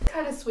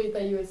kind of sweet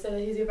that you would say that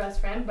he's your best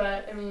friend,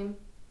 but I mean...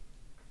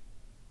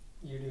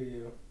 You do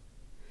you.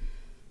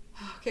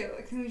 Okay,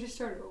 can we just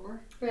start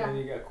over? Yeah.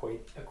 Maybe you got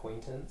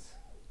acquaintance.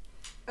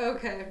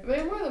 Okay.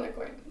 Way more than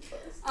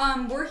acquaintances.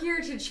 We're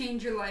here to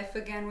change your life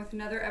again with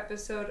another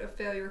episode of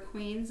Failure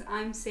Queens.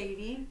 I'm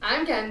Sadie.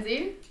 I'm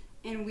Kenzie.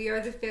 And we are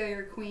the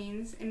Failure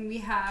Queens. And we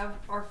have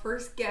our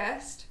first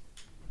guest.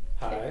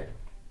 Hi.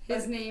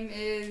 His name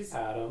is...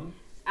 Adam.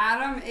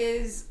 I'm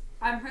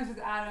friends with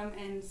Adam,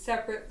 and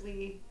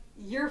separately,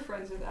 you're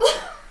friends with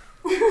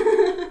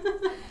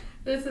Adam.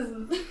 This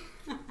is...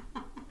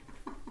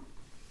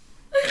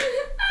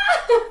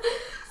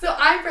 So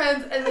I'm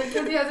friends, and then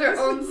Kenzie has her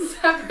own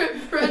separate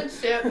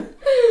friendship.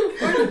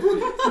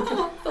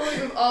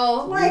 We've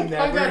all Like, hung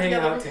never out hang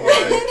together out before.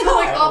 together.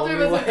 Like all three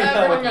of us have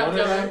ever hung out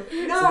together.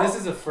 No. So this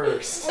is a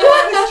first.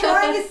 What I was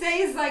trying to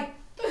say is, like,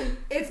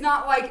 it's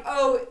not like,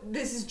 oh,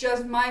 this is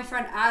just my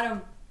friend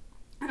Adam.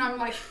 And I'm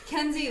like,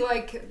 Kenzie,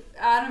 like,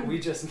 Adam. We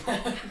just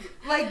met.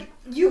 Like,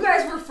 you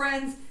guys were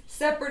friends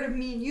separate of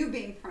me and you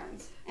being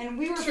friends. And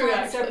we were True,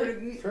 friends actually. separate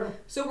of me. True.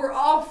 So we're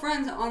all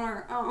friends on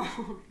our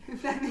own,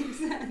 if that makes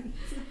sense.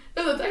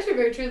 No, that's actually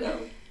very true, though.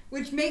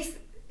 Which makes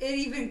it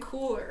even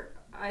cooler,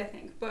 I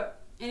think.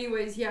 But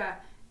anyways, yeah,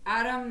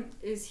 Adam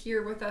is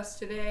here with us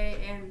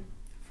today, and...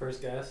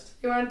 First guest.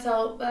 You want to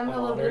tell them a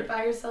little Honored. bit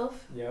about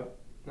yourself? Yep.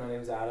 My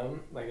name's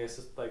Adam. Like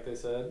they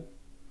said.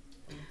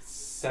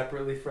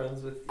 Separately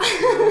friends with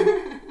each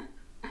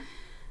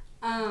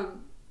other.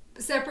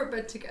 Separate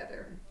but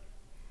together.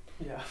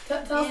 Yeah.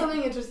 Tell Yeah.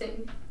 something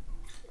interesting.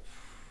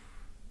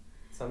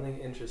 Something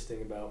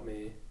interesting about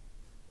me.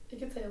 You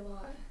could say a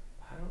lot.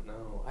 I don't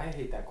know. I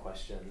hate that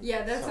question.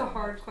 Yeah, that's so a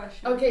hard much.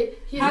 question. Okay,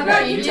 he's How a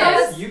about you genius. tell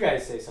us- You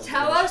guys say something.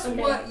 Tell us interesting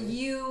what about me.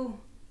 you...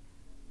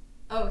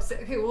 Oh,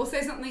 okay, we'll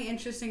say something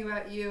interesting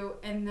about you,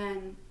 and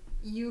then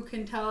you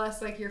can tell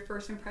us, like, your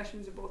first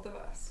impressions of both of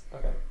us.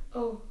 Okay.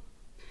 Oh.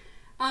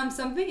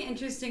 Something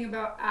interesting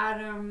about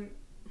Adam...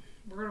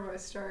 Where do I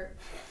start?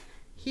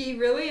 He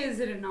really is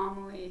an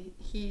anomaly.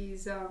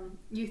 He's,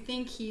 you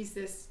think he's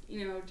this,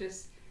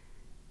 just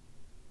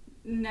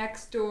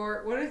next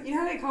door... You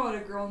know how they call it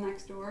a girl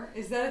next door?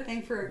 Is that a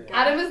thing for a Yeah. guy?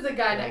 Adam is the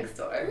guy next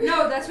door.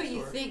 No, that's what Next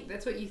you door. think.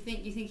 That's what you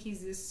think. You think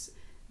he's this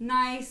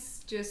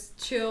nice, just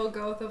chill,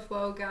 go with the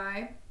flow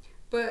guy.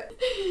 But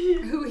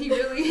who he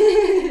really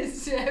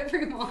is to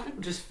everyone.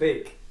 Just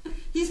fake.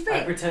 He's I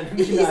fake. pretend to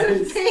be He's a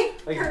nice.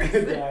 fake Like a person.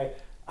 good guy.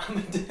 I'm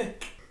a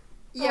dick.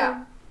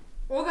 Yeah.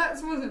 Well, that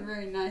wasn't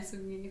very nice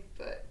of me,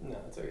 but No,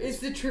 it's okay. it's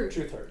the truth.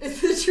 Truth hurts.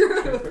 It's the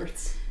Truth truth.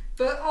 hurts.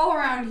 But all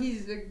around,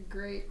 he's a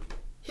great...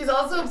 He's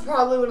also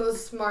probably one of the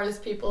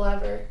smartest people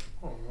ever.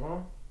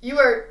 Aww.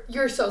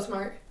 You're so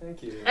smart.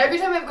 Thank you. Every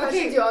time I have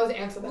questions, Okay. you always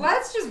answer them.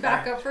 Let's just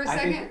back up for a I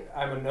second. think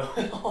I'm a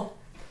know-it-all.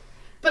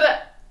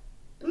 But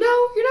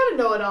no, you're not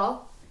a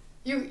know-it-all.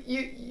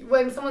 You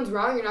when someone's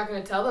wrong, you're not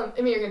going to tell them.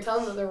 I mean, you're going to tell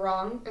them that they're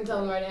wrong and tell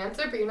them the right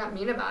answer, but you're not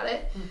mean about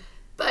it.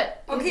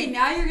 But Okay,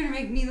 now you're going to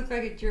make me look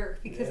like a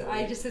jerk because Yeah.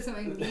 I just said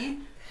something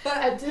mean. But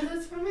I do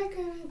this for my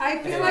good. I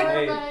feel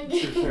Hey, like...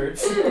 hey, truth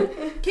hurts.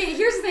 Okay,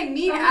 here's the thing.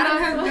 Me and I'm Adam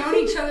not have funny.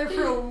 known each other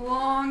for a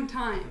long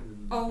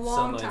time. A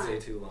long Some might say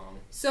time. too long.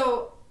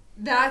 So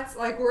that's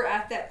like we're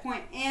at that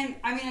point. And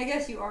I mean, I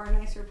guess you are a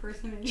nicer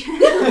person in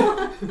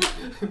general.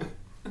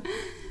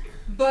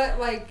 But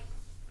like,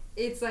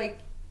 it's like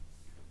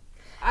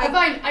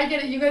Fine, I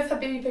get it. You guys have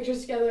baby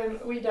pictures together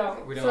and we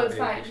don't. We don't so have it's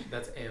baby fine. pictures.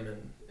 That's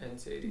Ammon and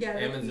Sadie. Yeah,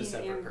 that's Ammon's me a and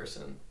separate Ammon.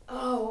 person.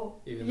 Oh.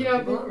 Even You though know,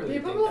 people don't really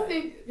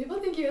people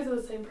think you guys are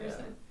the same Yeah.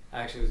 person. I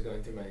actually was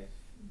going through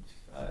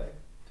my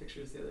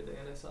pictures the other day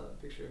and I saw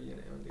that picture of you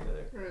and Ammon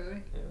together.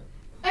 really. Yeah.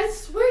 I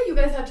swear you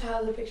guys have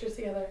childhood pictures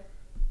together.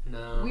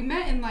 No. We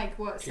met in like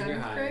what, Junior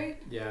 7th high. grade?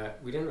 Yeah,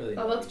 we didn't really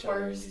Oh, know that's each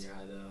other in worst. junior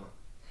high though.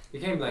 We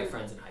became like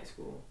friends in high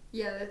school.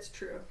 Yeah, that's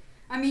true.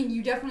 I mean,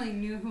 you definitely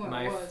knew who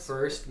My it was.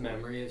 first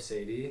memory of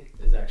Sadie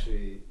is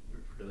actually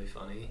really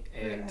funny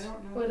Wait, and I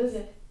don't know. What is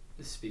it?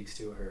 speaks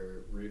to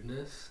her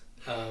rudeness.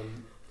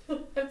 I'm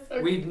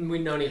sorry. We'd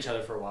known each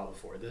other for a while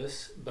before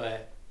this,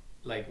 but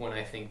like when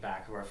I think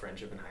back of our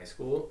friendship in high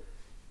school,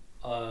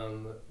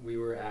 we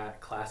were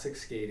at classic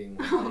skating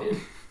one night,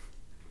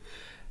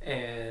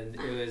 and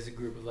it was a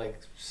group of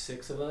like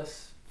 6 of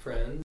us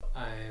friends.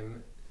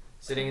 I'm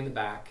sitting in the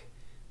back,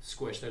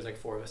 squished. There's like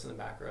 4 of us in the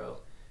back row,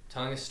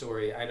 telling a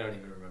story. I don't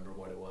even remember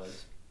what it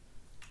was,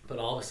 but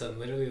all of a sudden,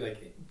 literally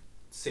like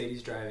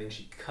Sadie's driving.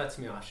 She cuts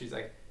me off. She's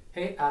like,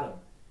 "Hey, Adam,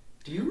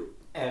 do you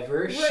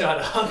ever Wait. shut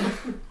up?"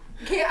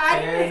 Okay, I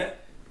And didn't.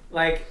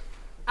 like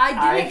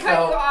I didn't cut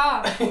felt- you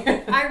off.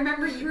 I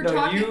remember you were No,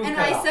 talking, you and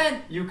cut I off.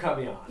 said, You cut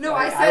me off. "No,"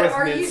 Like, I said, was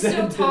 "Are you still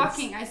mid-sentence.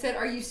 talking?" I said,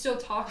 "Are you still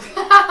talking?"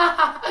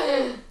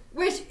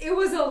 Which it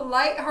was a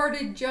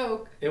lighthearted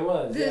joke. It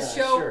was. This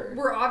yeah, show, sure.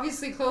 we're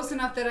obviously close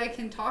enough that I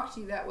can talk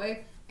to you that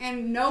way,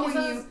 and knowing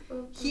you,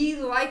 He's he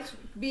likes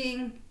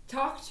being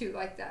talked to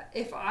like that.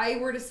 If I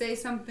were to say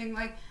something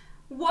like,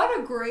 "What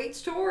a great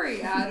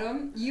story,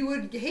 Adam," you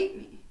would hate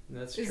me.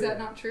 That's Is true. that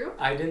not true?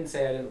 I didn't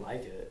say I didn't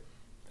like it.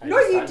 I No,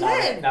 just you thought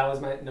that did. was- That was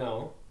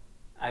my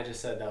I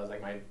just said that was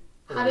like my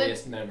How did-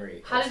 earliest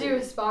memory. How of did you Sadie.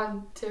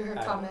 respond to her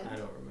I comment?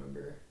 don't remember.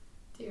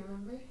 Do you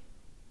remember?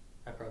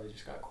 I probably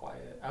just got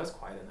quiet. I was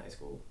quiet in high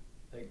school.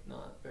 Like,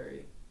 not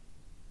very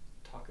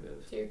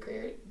talkative. Do you agree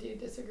or do you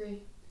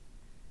disagree?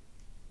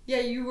 Yeah,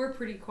 you were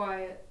pretty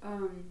quiet.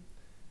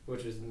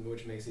 Which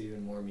makes it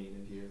even more mean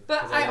of you.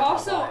 But 'Cause I talk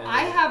also, a lot I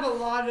anyway. have a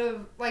lot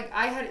of, like,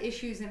 I had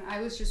issues and I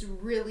was just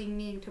really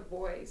mean to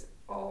boys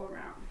all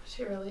around.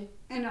 She really?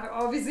 And I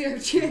obviously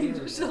I've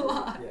changed a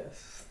lot.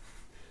 Yes.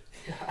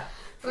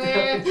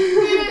 Yeah.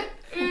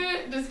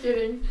 Just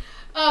kidding.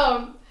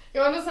 You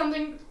want to know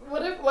something?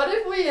 What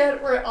if we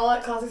were all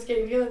at classic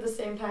skating together at the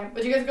same time?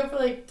 Would you guys go for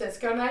like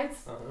disco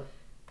nights? Uh-huh.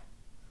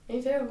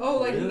 Me too. Oh,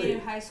 like you Really? mean in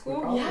high school?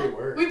 We probably yeah,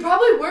 were. we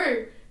probably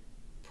were.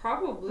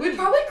 Probably. We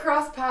probably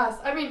crossed paths.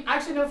 I mean,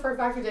 actually, no, for a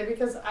fact we did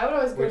because I would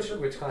always go to the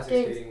Which classic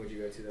games. skating would you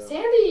go to though?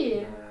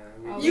 Sandy. Nah,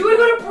 Oh, You would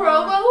go to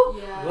Provo?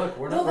 Yeah. Look,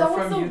 we're No, not. that We're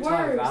was from the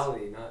Utah worst.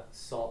 Valley, not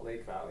Salt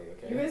Lake Valley.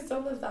 Okay. You guys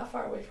don't live that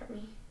far away from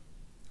me.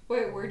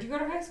 Wait, where'd you go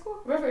to high school?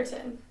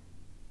 Riverton.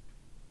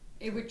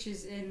 Which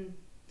is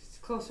it's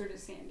closer to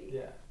Sandy.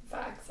 Yeah.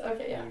 Facts.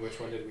 Okay, yeah. And which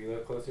one did we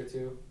live closer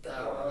to?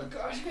 Oh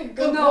gosh, good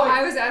Well, no, point.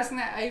 I was asking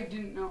that. I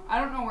didn't know. I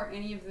don't know where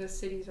any of the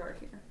cities are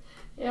here.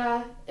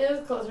 Yeah, it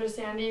was closer to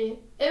Sandy.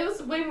 It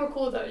was way more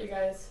cool though, you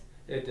guys.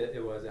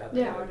 It was. It had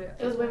Yeah, like,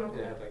 it was way more cool.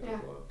 It had like Yeah.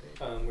 people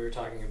update. We were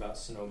talking about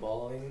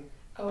snowballing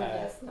Oh at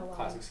yes, no lie.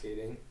 classic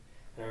skating,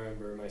 and I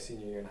remember my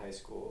senior year in high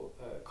school,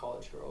 a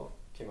college girl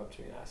came up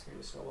to me and asked me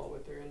to snowball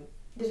with her, and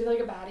Did you like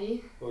a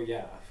baddie? well,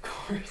 yeah, of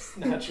course,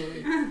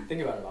 naturally.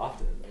 Think about it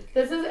often. Like,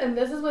 This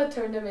is what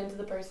turned him into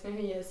the person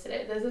he is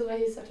today. This is why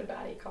he's such a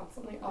baddie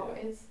constantly,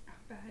 always.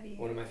 Baddie.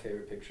 one of my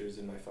favorite pictures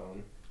in my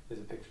phone is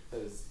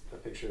a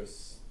picture of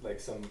like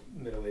some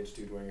middle-aged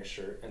dude wearing a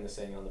shirt and the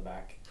saying on the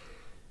back.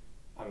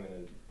 I'm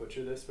gonna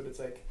butcher this, but it's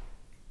like,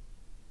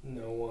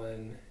 no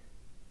one.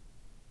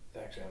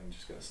 Actually, I'm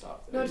just gonna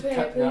stop there. No, say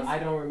it, No, please. I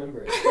don't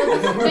remember it.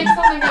 Well, just make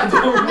something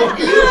up.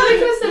 You literally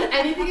could have said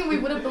anything and we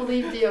would have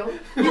believed you.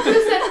 You could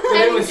have said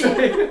It was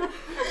anything. like,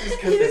 just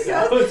cut this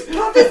out.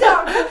 Cut this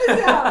out! Cut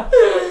this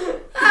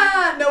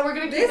out! No, we're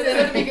gonna keep it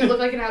in to make you look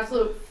like an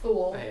absolute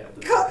fool. I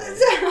had Cut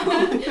this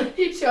out!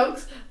 He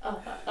chokes.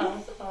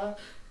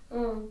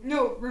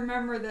 No,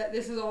 remember that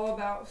this is all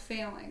about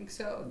failing,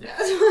 so Yeah.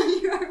 that's why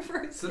you are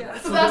first So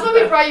guest. So that's why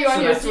we brought you on So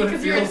here, that's what it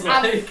because you're an feels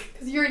like.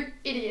 because you're an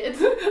idiot.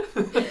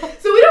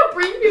 So we don't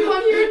bring people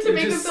on here to You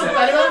make them just feel said-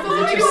 better about themselves. you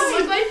We make just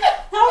them look like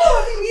How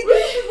about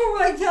these people were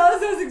like, tell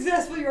us how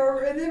successful you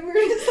are, and then we're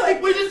just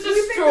like, we just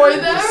think destroy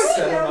they're them. just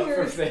Set 'em up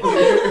for failures.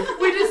 failure.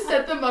 We just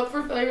set them up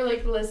for failure.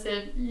 Like,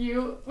 listen,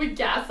 we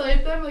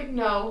gaslight them. Like,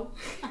 no,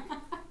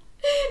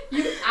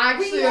 you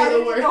actually we are the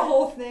edited worst. the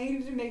whole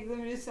thing to make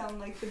them just sound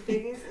like the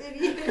biggest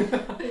idiot.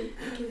 Okay,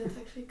 that's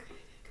actually great.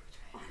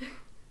 Go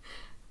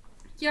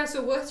Yeah,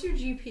 so what's your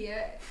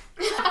GPA?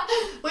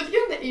 try. What'd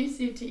you get on the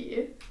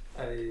ACT?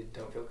 I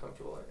don't feel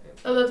comfortable.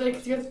 Oh, that's right,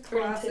 because you got 32.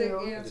 Classic, yeah.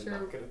 I did answer.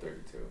 not get a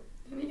 32.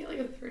 Didn't you get like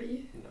a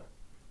 30? No.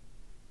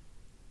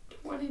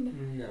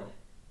 29. No.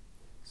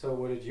 So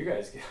what did you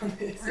guys get on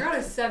this? I got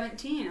a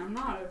 17. I'm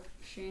not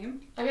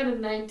ashamed. I got a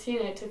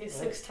 19. I took it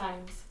 6 Nice.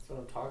 times. That's what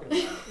I'm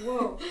talking about.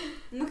 Whoa.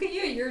 Look at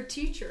you. You're a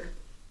teacher.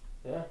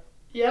 Yeah.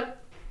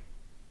 Yep.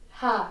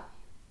 Ha.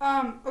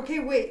 Okay,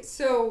 wait.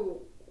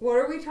 So, what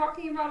are we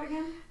talking about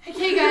again?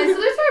 Okay, guys, so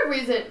there's a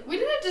reason. We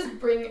didn't just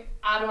bring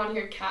Adam on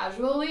here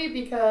casually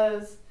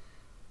because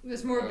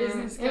There's more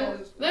business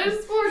goes.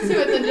 there's more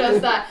to it than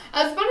just that.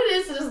 As fun it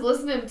is to just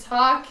listen and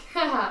talk.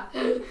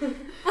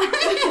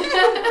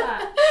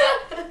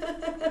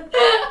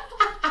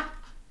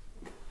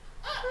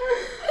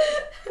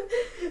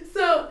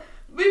 So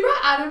we brought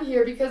Adam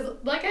here because,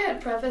 like I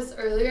had prefaced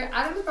earlier,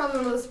 Adam is probably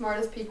one of the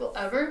smartest people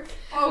ever.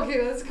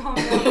 Okay, let's calm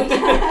down.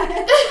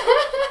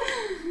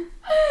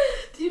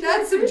 Do you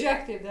That's know-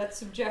 subjective. That's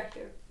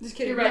subjective. Just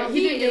kidding. You're right, No,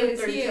 he he didn't get a is.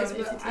 32 He on is.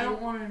 But ACT. I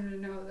don't want him to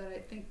know that I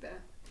think that.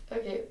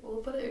 Okay, we'll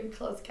put it in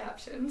closed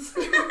captions.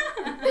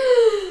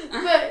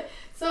 But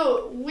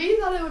so we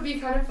thought it would be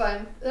kind of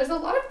fun. There's a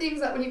lot of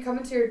things that when you come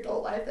into your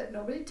adult life that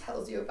nobody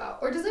tells you about,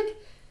 or just like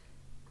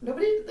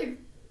nobody like.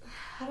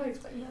 How do I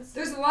explain this?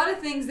 There's a lot of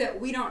things that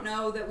we don't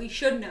know that we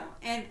should know,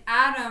 and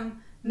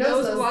Adam Knows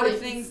knows a those lot of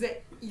things. things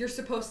that you're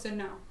supposed to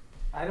know.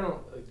 I don't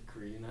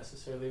agree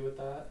necessarily with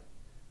that.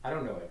 I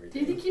don't know everything. Do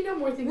you think you know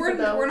more things We're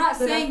about not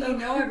than us, saying you though?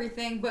 know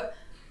everything, but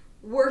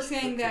we're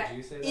saying Could that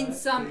you say in that,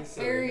 some please?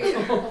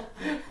 area,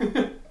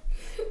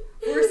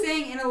 we're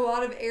saying in a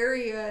lot of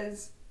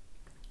areas,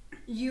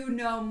 you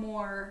know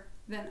more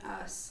than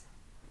us.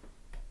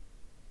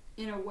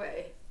 In a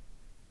way.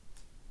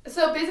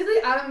 So basically,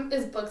 Adam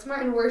is book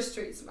smart and we're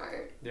street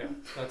smart. Yeah,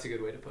 that's a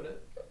good way to put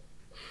it.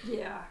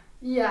 Yeah.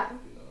 Yeah.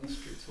 No, I'm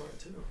street smart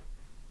too.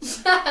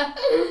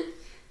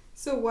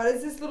 So what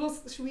is this little?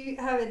 Should we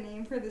have a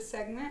name for this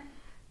segment?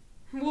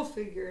 We'll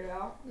figure it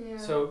out. Yeah.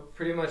 So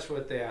pretty much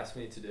what they asked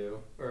me to do,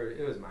 or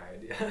it was my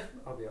idea,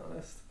 I'll be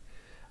honest.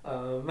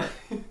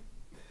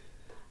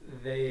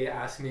 They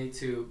asked me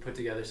to put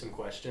together some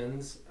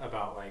questions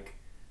about like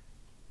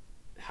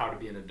how to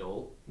be an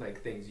adult,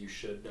 like things you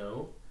should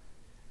know.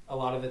 A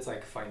lot of it's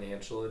like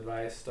financial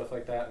advice, stuff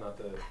like that. Not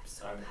that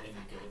I'm any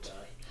good at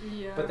that.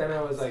 Yeah. But then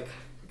I was like,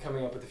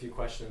 coming up with a few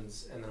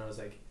questions, and then I was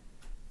like,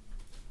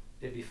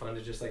 it'd be fun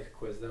to just like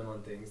quiz them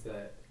on things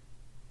that,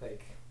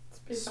 like, It's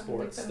pretty fun to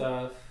sports make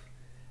them- stuff,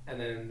 and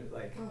then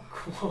like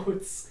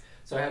quotes.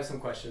 So I have some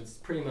questions,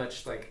 pretty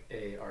much like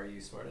a "Are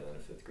you smarter than a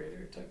fifth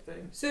grader?" type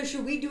thing. So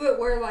should we do it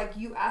where like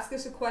you ask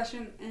us a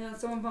question and then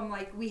some of them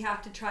like we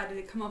have to try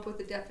to come up with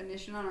a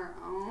definition on our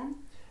own?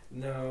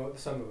 No,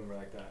 some of them are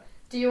like that.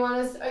 Do you want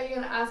us? Are you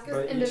gonna ask us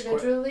But each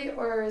individually,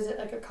 or is it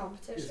like a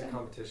competition? It's a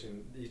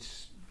competition.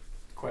 Each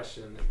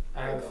question,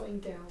 I We're have going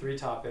down. 3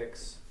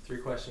 topics, 3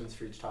 questions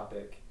for each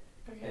topic,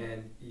 Okay.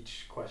 and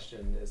each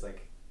question is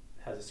like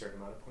has a certain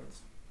amount of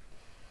points.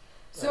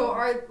 So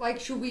are like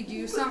should we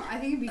do some? I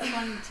think it'd be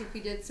fun if we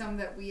did some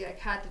that we like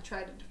had to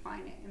try to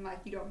define it and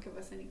like you don't give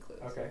us any clues.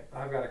 Okay,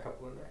 I've got a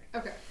couple in there.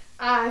 Okay.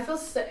 I feel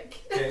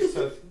sick. Okay,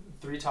 so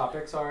 3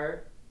 topics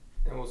are,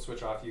 and we'll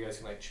switch off. You guys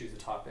can like choose a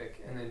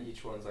topic, and then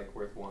each one's like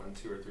worth 1,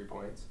 2, or 3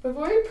 points.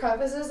 Before we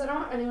preface this, I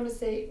don't want anyone to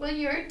say, well,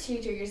 you're a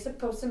teacher, you're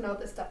supposed to know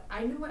this stuff.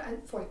 I know what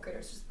 4th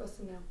graders are supposed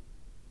to know.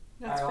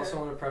 That's I also fair.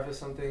 want to preface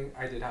something.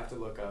 I did have to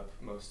look up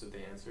most of the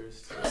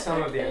answers.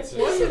 Some of the answers.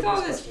 What's to with all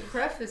these this questions.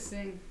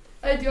 prefacing?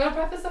 Do you want to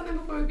preface something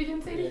before we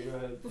begin, Sadie? Yeah, go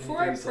ahead. Before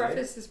I Anything to say?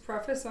 preface this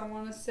preface, I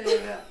want to say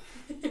that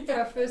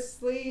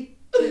prefacely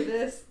to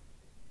this,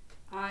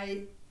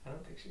 I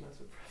don't think she knows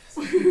what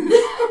prefacing.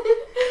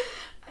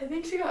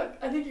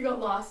 I think you got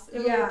lost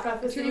in yeah, the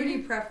prefacing. too many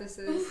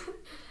prefaces.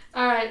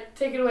 All right,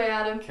 take it away,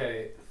 Adam.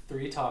 Okay,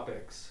 3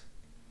 topics: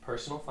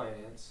 personal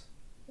finance,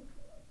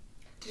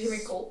 Did you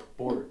make gulp?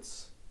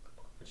 sports,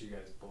 which you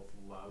guys both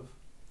love,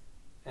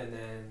 and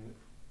then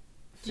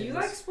Do you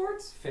like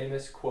sports?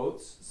 famous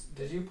quotes.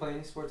 Did you play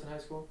any sports in high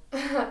school?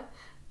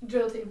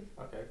 Drill team.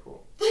 Okay,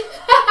 cool. Is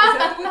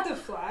that with the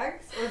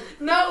flags?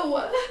 No!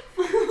 What?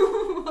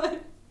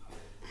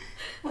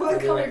 What's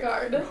Okay. color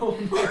guard? Oh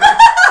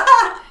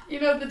my. You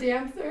know the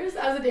dancers?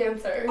 As a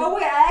dancer. Oh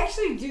wait, I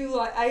actually do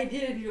like. I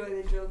did enjoy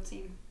the drill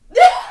team.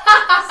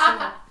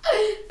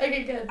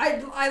 Okay, good.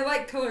 I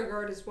like color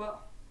guard as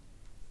well.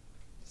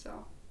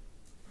 So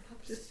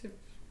just to,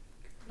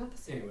 Not the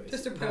same. Anyways,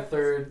 Just a the preface.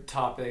 3rd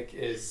topic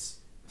is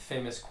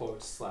famous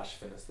quotes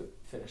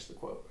 / finish the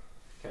quote.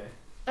 Okay.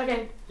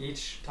 Okay.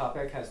 Each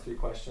topic has 3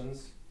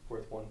 questions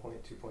worth 1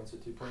 point, 2 points, or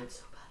 3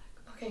 points.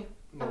 Okay.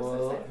 I'm so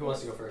Well, excited. who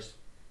wants to go first?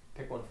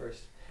 Pick one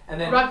first. And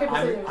then Rock, paper,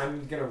 scissors.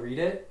 I'm gonna read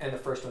it, and the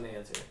first one to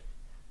answer.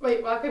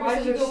 Wait, rock, paper, why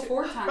did you scissors, go shoot.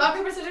 4 times? Rock,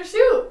 paper, scissors,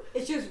 shoot!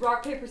 It's just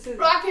rock paper scissors.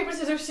 Rock, paper,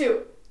 scissors,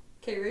 shoot!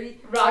 Okay, ready?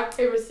 Rock,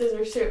 paper,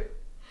 scissors, shoot.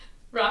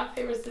 Rock,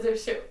 paper,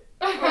 scissors, shoot.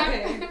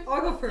 Okay,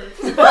 I'll go first.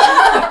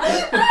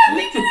 I'm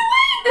making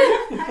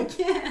I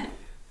can't.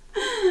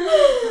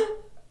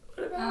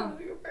 What about I'm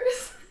gonna go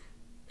first?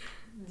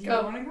 Do you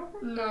Go. want to go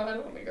first? No, I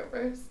don't want to go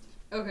first.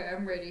 Okay,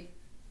 I'm ready.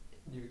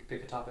 You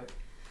pick a topic.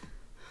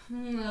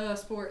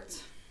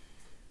 Sports.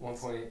 1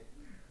 point,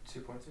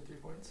 2 points, or 3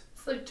 points.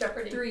 It's like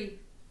Jeopardy. 3.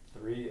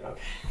 3.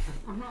 Okay.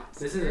 I'm not.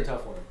 This is a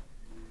tough one.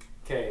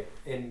 Okay,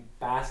 in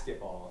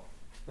basketball,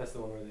 that's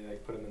the one where they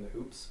like put them in the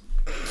hoops.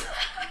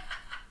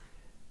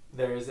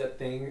 There is a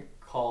thing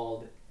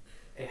called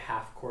a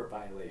half-court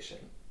violation.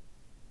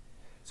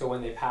 So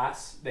when they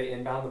pass, they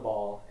inbound the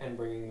ball and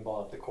bringing the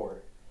ball up the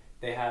court.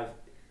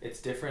 It's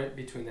different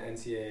between the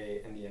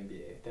NCAA and the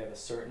NBA. They have a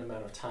certain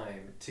amount of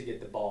time to get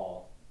the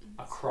ball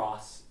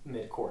across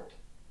mid-court.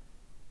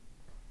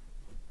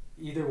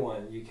 Either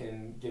one, you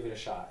can give it a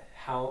shot.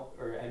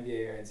 Or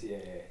NBA or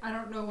NCAA, I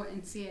don't know what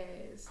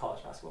NCAA is.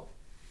 college basketball.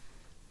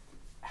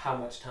 How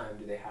much time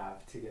do they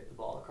have to get the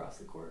ball across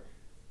the court?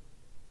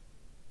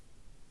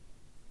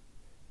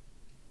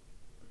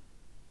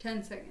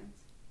 10 seconds.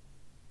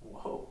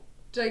 Whoa.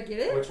 Did I get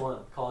it? Which one?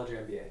 College or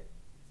NBA?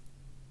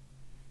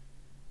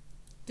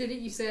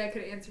 Didn't you say I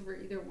could answer for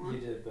either one? You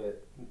did,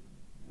 but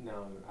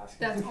now I'm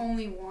asking. That's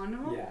only one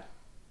of them? Yeah.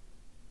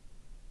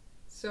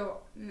 So,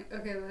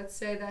 okay, let's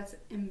say that's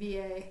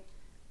NBA.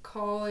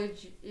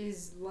 College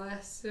is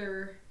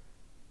lesser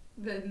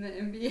than the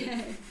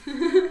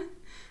NBA.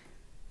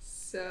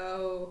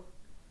 So,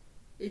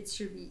 it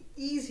should be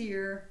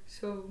easier.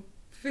 So,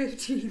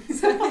 15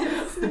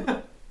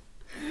 seconds.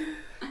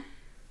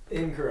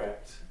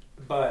 Incorrect.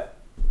 But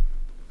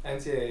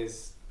NCAA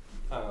is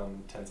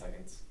 10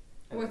 seconds.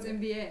 And What's then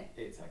NBA?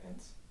 8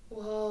 seconds.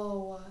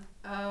 Whoa.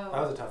 Oh. That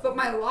was a tough But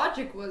one. my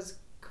logic was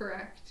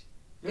correct.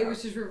 Yeah. It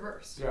was just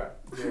reversed. Yeah,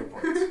 0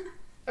 points.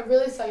 I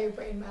really saw your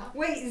brain map.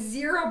 Wait,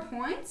 0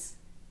 points?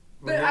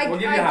 We'll But give- I we'll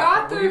give you got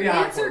half- the we'll give you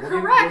half a answer point.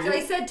 We'll give- correct. we'll I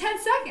give- said 10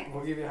 seconds.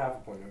 We'll give you half a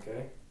point,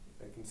 okay?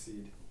 I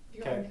concede.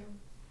 You're Okay. going down.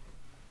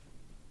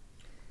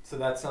 So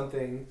that's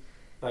something,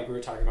 like we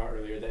were talking about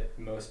earlier, that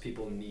most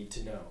people need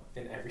to know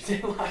in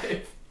everyday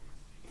life.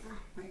 Oh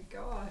my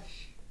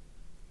gosh.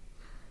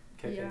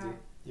 Okay, Yeah. Kenzie.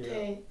 You're up.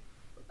 Okay.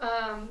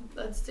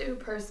 Let's do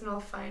personal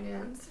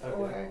finance for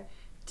Okay.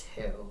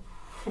 2.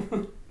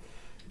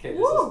 Okay,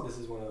 Woo! this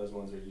is one of those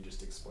ones where you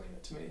just explain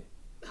it to me.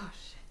 Oh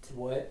shit.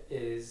 What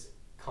is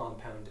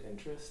compound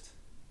interest?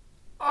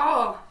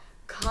 Oh.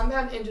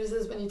 Compound interest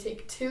is when you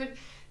take two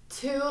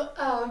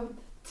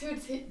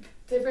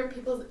different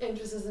people's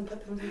interests and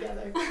put them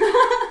together.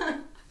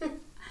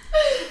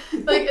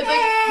 Like it's like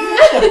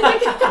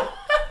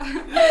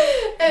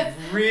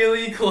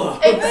Really close.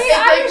 It's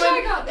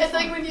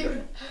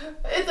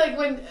like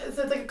when it's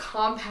like a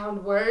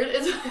compound word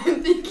is what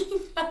I'm thinking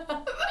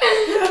of.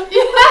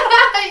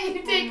 Yeah,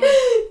 you take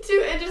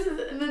 2 interests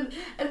and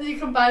then you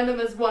combine them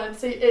as one,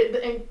 so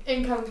the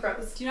income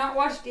grows. Do you not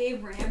watch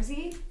Dave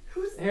Ramsey?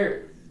 Who's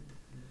Here.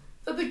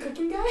 Is that the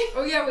cooking guy?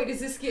 Oh yeah, wait, does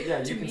this get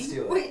Yeah, to you can me?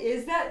 steal it. Wait,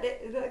 is that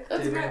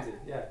Dave Ramsey.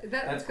 Yeah.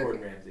 That's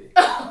Gordon Ramsay.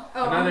 Oh,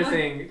 Another I'm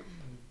thing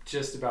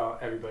just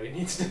about everybody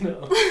needs to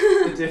know.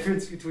 The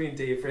difference between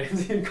Dave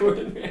Ramsey and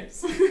Gordon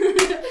Ramsay.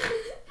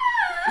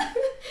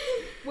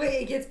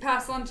 Wait, it gets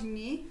passed on to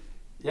me?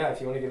 Yeah,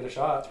 if you want to give it a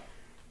shot.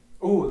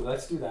 Ooh,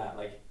 let's do that.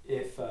 Like,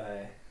 if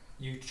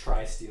you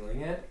try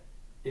stealing it,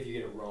 if you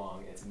get it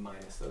wrong, it's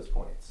minus those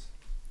points.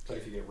 But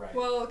if you get it right.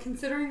 Well,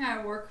 considering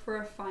I work for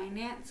a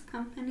finance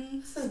company.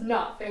 This is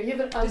not fair. You have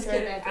an Just unfair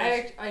kidding.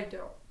 advantage. I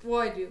don't.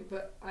 Well, I do,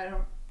 but I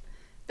don't.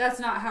 That's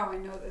not how I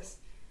know this.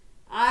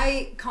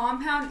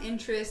 Compound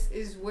interest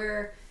is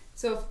where,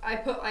 so if I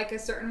put like a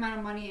certain amount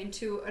of money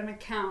into an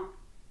account,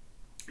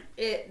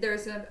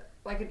 there's an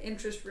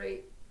interest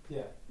rate.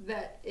 Yeah.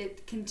 That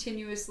it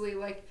continuously,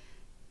 like,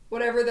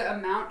 whatever the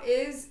amount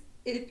is,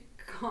 it's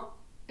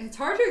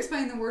hard to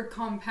explain the word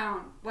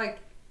compound. Like,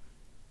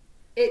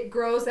 it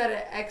grows at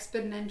an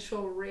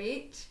exponential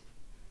rate,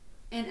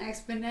 and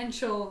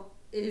exponential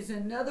is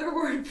another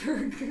word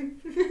for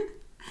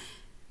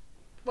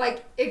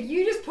like, if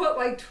you just put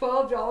like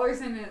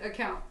 $12 in an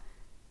account,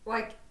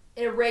 like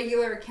a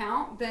regular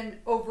account, then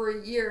over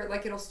a year,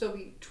 like, it'll still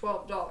be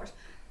 $12.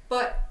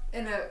 But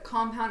in a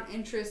compound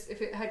interest,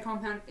 if it had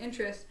compound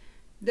interest,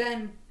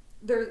 then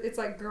it's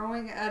like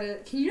growing at a.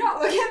 Can you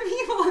not look at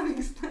me while I'm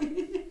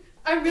explaining it?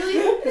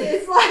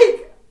 It's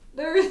like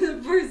there is a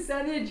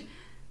percentage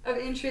of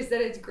interest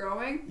that it's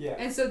growing. Yeah.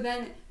 And so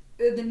then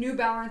the new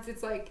balance,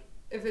 it's like,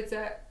 if it's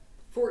at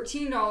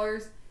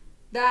 $14,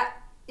 that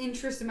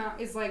interest amount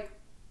is like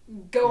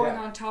going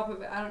on top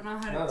of it. I don't know how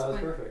to explain. No, that was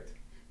perfect.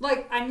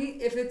 Like, I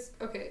need, if it's,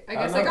 okay, I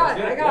guess no, I got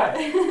that's it.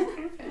 I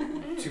good,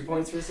 got it. 2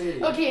 points for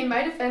Sadie. Okay, in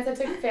my defense, I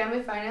took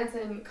family finance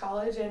in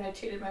college and I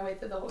cheated my way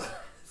through the whole class.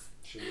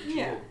 She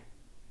Yeah. did.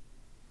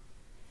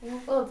 Yeah,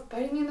 well, it's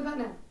biting me in the butt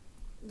now.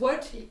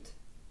 What? Cheat.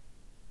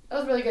 That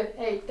was really good.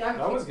 Hey, damn.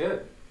 That was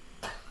good.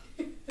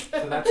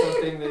 So that's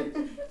something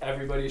that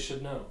everybody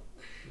should know.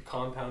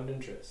 Compound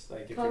interest.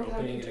 Like, if Compound you're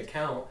opening interest. an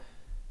account,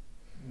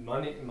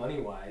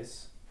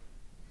 money-wise,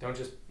 don't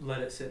just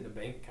let it sit in a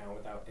bank account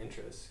without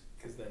interest,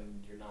 because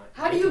then you're not.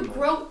 How do you making money.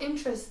 grow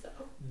interest,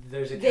 though?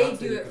 There's They accounts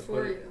that do you it can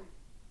for put you.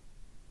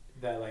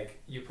 that,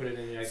 like, you put it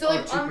in, like, So,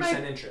 like, on 2%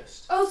 my-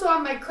 interest. Oh, so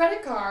on my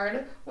credit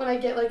card, when I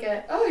get like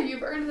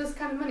you've earned this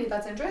kind of money,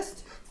 that's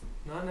interest?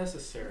 Not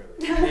necessarily.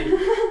 Maybe.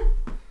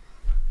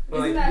 But,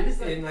 Isn't like, that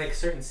just, like- in, like,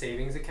 certain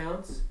savings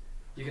accounts,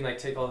 you can, like,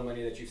 take all the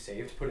money that you've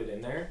saved, put it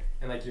in there,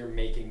 and, like, you're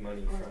making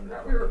money from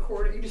that. We're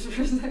recording just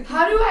for a second.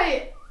 How do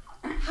I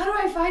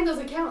find those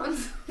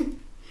accounts?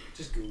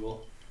 Just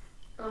Google.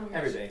 Oh my gosh.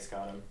 Every bank's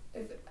got them.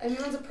 If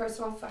anyone's a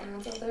personal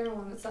finance out there and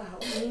wants to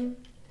help me,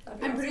 that'd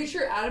be I'm pretty awesome.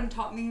 sure Adam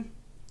taught me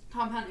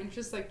compound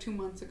interest like 2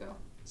 months ago.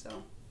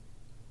 So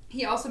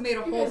he also made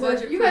a whole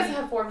budget. You for guys me.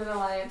 have formed an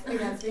alliance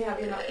against me, have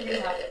you not?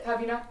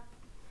 Have you not?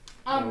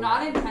 No.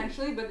 Not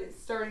intentionally, but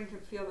it's starting to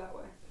feel that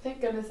way.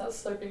 Thank goodness that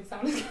slurping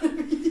sound is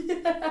gonna be.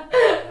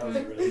 That was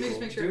really Let me cool.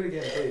 make sure. Do it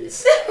again,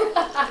 please.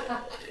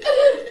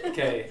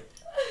 Okay.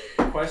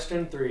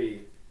 Question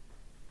 3.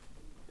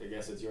 I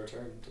guess it's your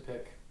turn to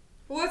pick.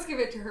 Well, let's give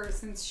it to her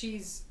since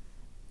she's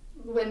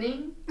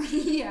Winning.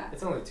 yeah.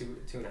 It's only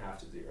 2.5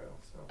 to 0.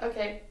 So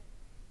Okay.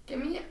 Give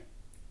me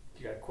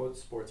you got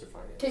quotes, sports, or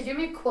finance. Okay, give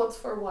me quotes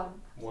for one.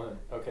 1.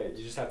 Okay,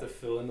 you just have to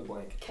fill in the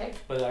blank. Okay.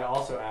 But I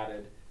also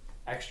added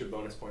extra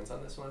bonus points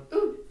on this one.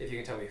 Ooh. If you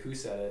can tell me who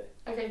said it.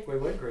 Okay.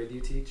 Wait, what grade do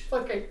you teach?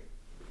 Fourth grade.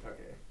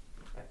 Okay.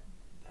 Okay.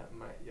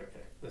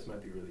 This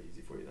might be really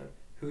easy for you then.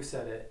 Who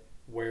said it,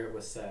 where it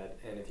was said,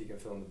 and if you can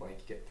fill in the blank,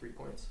 you get 3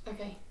 points.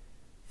 Okay.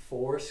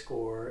 4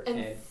 score In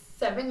and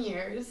 7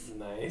 years.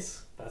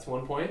 nice. That's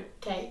 1 point.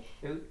 Okay.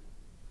 Who-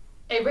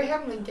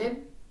 Abraham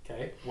Lincoln.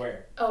 Okay.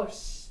 Where? Oh,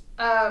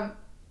 I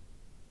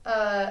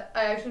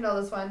actually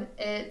know this one.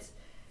 It's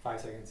 5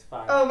 seconds.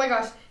 5. oh my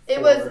gosh. It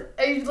 4, was.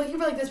 Are you looking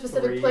for like the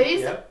specific 3, place?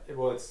 Yep.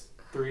 Well, it's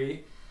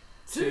 3,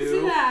 2,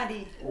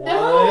 Cincinnati. 1.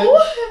 No.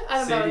 I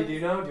don't Sadie, know. do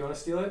you know? Do you want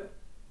to steal it?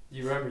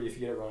 You remember, if you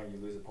get it wrong, you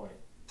lose a point.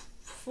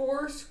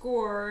 4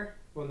 score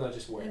Well, no,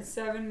 just where. and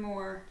 7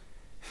 more.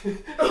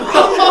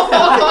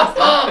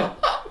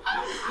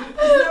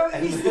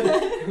 And Is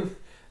then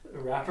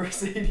rapper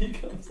Sadie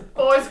comes out.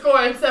 4 score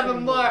and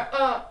 7 more.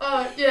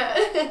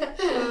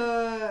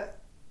 Yeah.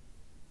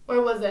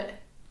 Where was it?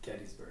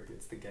 Gettysburg.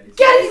 It's the Gettysburg.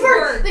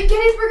 Gettysburg! The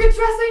Gettysburg Address.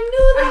 I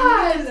knew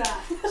I that.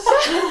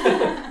 knew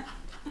that.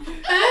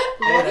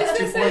 Hey, What is that's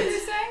 2 this that you're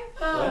points. saying?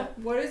 What?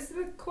 What is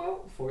the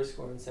quote? 4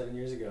 score and 7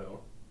 years ago.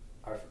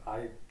 Our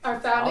I'll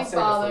founding say the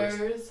first-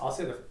 fathers. I'll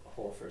say the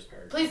whole first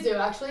paragraph. Please do,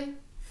 actually.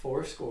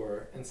 4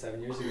 score and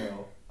 7 years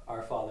ago,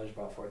 our fathers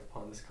brought forth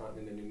upon this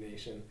continent a new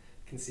nation,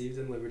 conceived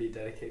in liberty,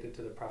 dedicated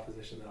to the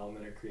proposition that all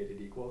men are created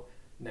equal.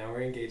 Now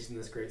we're engaged in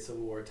this great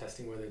civil war,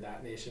 testing whether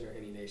that nation or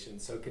any nation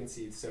so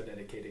conceived, so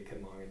dedicated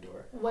can long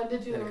endure. When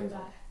did you Then it learn goes on.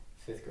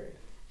 that? 5th grade.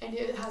 And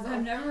it has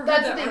I've never heard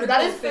That's that the thing.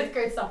 That is article 5th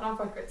grade stuff, not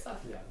 4th grade stuff.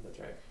 Yeah, that's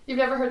right. You've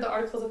never heard the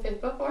Articles of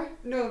Faith before?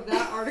 No,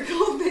 that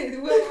article they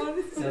went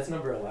on. So that's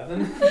number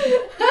 11.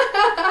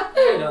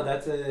 No,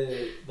 that's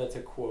a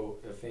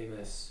quote, a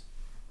famous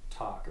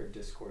talk or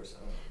discourse. I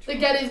don't know what The you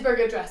call it. Gettysburg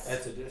Address.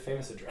 That's a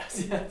famous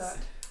address. I love Yes,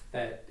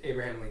 that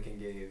Abraham Lincoln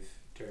gave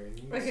during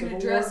the Like an Civil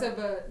address War. of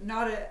a,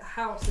 not a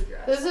house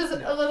address. This is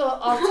No. a little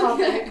off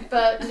topic,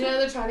 but did you know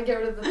they're trying to get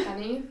rid of the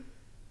penny?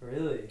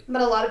 Really?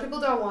 But a lot of people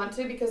don't want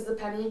to because the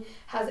penny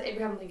has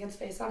Abraham Lincoln's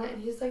face on it,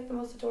 and he's like the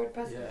most adored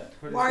president.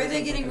 Yeah. Why are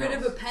they getting rid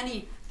of a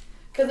penny?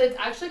 Because it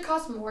actually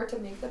costs more to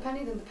make the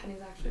penny than the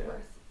penny's actually Yeah.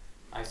 worth.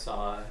 I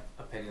saw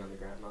a penny on the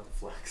ground, not the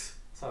flex.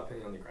 I saw a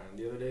penny on the ground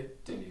the other day.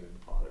 Didn't even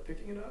bother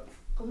picking it up.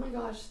 Oh my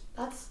gosh,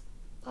 that's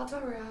where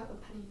we're at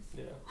with pennies.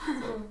 Yeah.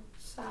 So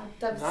sad. Not-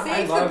 Devastating. I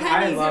Save love- the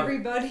pennies, I love-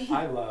 everybody.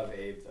 I love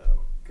Abe though.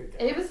 Good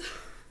guy. Abe is.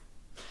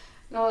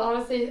 No,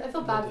 honestly, I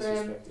feel No bad for him.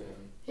 disrespect to him.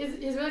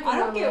 He's really good. I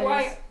don't on get ways.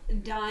 why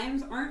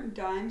aren't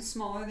dimes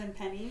smaller than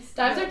pennies?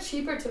 Dimes are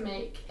cheaper to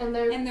make, and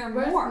they're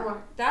worth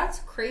more. That's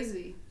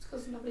crazy. It's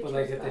because nobody But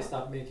cares like if they about.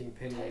 stop making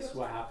pennies, potatoes.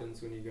 what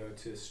happens when you go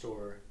to a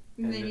store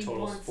And and they the need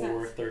total's 1 cent.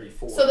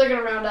 $4.34? So they're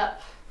gonna round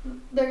up.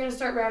 They're gonna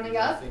start rounding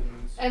up,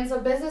 Nothing's- and so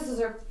businesses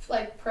are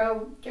like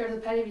pro get rid of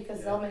the penny because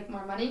Yeah. they'll make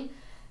more money.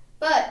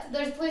 But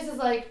there's places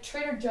like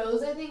Trader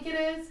Joe's, I think it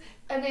is,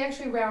 and they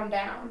actually round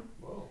down,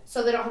 Whoa,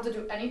 so they don't have to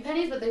do any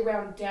pennies, but they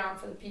round down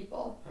for the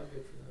people. how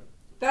good for them.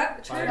 That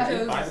Buy Trader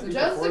the- buy Joe's the is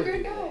people Joe's for a the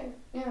great people. guy.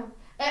 Yeah,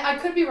 and I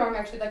could be wrong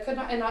actually. That could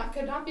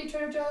not be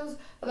Trader Joe's,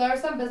 but there are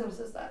some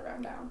businesses that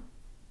round down.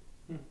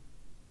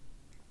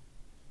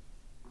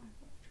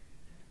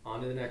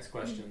 On to the next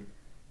question.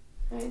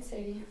 Right,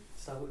 Sadie?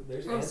 Stop,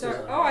 there's Oh, answers sorry.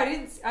 on Oh,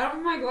 here. I don't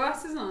have my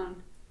glasses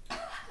on.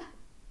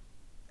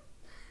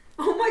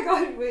 Oh my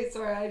god, wait,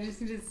 sorry, I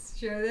just need to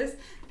share this.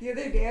 The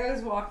other day I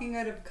was walking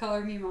out of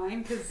Color Me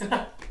Mine because I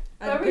Why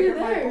had were to you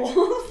pick up my there?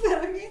 bowls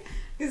that I made.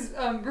 Because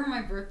for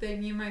my birthday,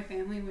 me and my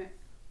family went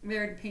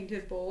there and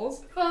painted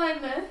bowls,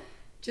 Fun.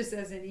 just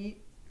as any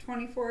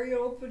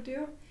 24-year-old would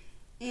do.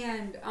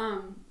 And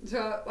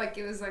so like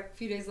it was like a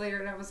few days later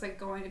and I was like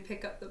going to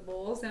pick up the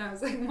bowls and I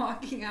was like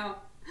walking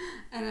out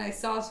and I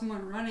saw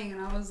someone running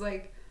and I was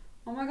like,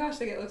 oh my gosh,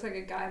 like it looks like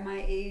a guy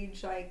my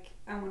age, like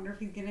I wonder if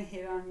he's gonna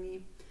hit on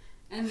me.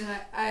 And then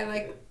I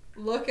like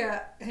look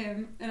at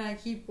him and I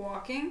keep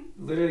walking,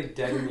 Literally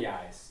dead in the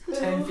eyes.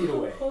 10 feet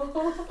away.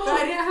 but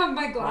I didn't have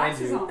my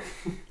glasses Mind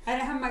on. I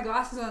didn't have my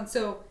glasses on,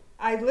 so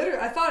I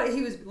thought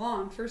he was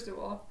blonde. First of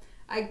all,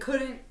 I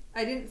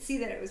didn't see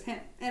that it was him,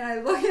 and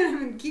I look at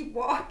him and keep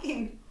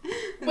walking.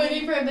 And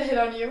Waiting for him to hit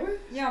on you.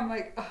 yeah, I'm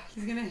like, oh,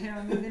 he's gonna hit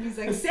on me. And then he's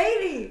like,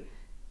 Sadie!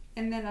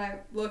 And then I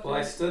look. Well,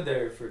 I stood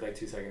there for like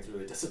 2 seconds,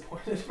 really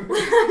disappointed.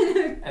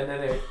 And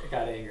then I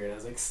got angry and I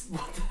was like,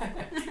 what the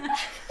heck?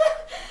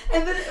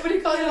 And then when he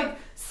calls you like, I'm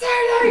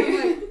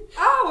Saturday! like,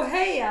 oh,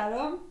 hey,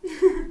 Adam.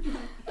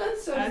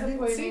 That's so I didn't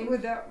see disappointing.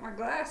 without my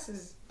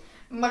glasses.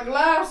 My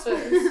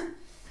glasses.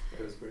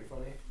 It was pretty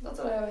funny. That's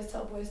what I always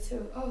tell boys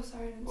too. Oh,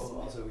 sorry, I didn't see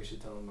Well, it. also we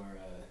should tell them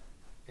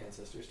our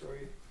ancestor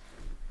story.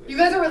 You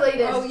guys are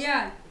related. Oh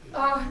yeah.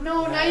 Oh,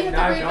 no, now you have to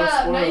Nah, break don't up.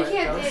 spoil Now you it,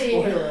 can't don't date.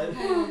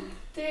 spoil it.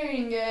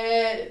 Dang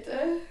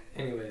it.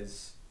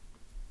 Anyways.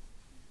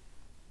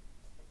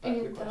 You back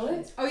to can the tell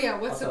questions. Oh yeah.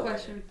 What's I'll the tell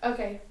question?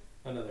 Okay,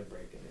 Another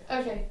break in there.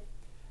 okay.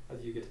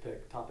 You get to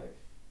pick topic.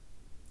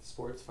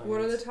 Sports, finance.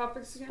 What are the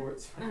topics again?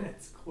 Sports,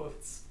 finance,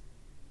 quotes.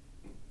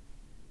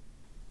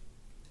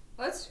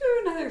 Let's do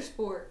another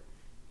sport.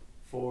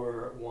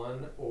 For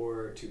 1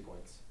 or 2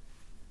 points.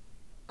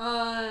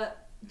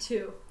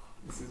 2.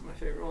 This is my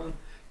favorite one.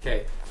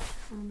 Okay,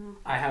 Oh no.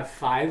 I have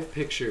 5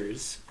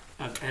 pictures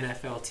of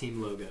NFL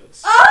team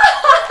logos.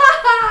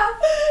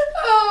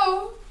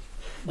 Oh!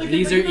 Like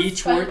These if are we each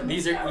spun worth. them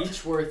These are out.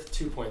 each worth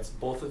 2 points.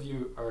 Both of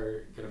you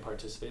are gonna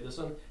participate this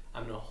one.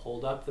 I'm gonna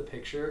hold up the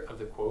picture of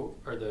the quote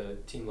or the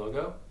team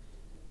logo,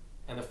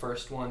 and the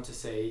first one to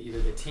say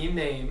either the team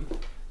name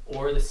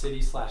or the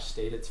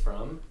city/state it's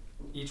from.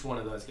 Each one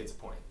of those gets a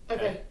point.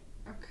 Okay.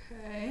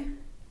 Okay.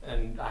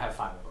 And I have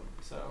 5 of them.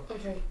 So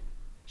Okay.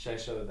 should I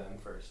show them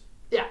first?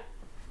 Yeah.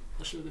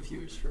 I'll show the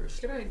viewers first.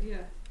 Good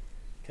idea.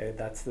 Okay,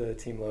 that's the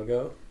team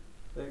logo.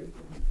 I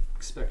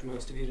expect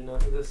most of you to know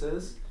who this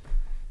is.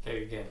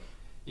 Okay, again,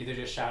 either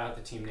just shout out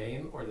the team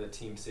name or the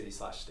team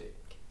city/state.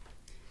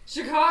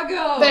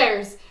 Chicago.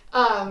 Bears.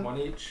 One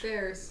each.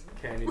 Bears.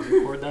 Okay, I need to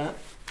record that.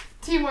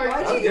 Teamwork.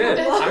 Why'd Oh, you give good.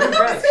 a I'm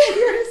impressed.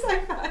 Yours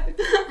high five.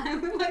 I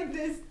went like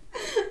this.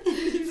 And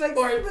he's like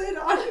Sports. slid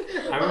on.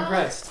 I'm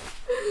impressed.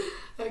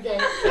 Okay.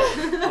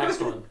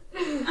 Next one.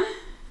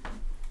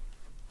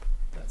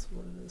 That's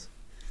what it is.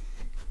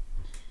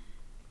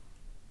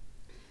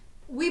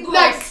 We blow.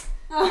 Nice.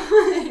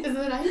 Oh. Is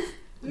it nice?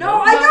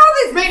 No, I know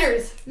this.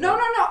 Raiders. No.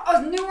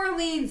 Oh, New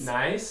Orleans.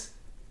 Nice.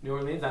 New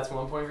Orleans, that's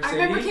 1 point for I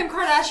Sadie. remember Kim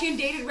Kardashian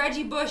dated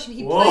Reggie Bush and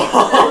he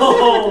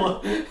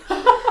Whoa!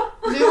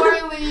 New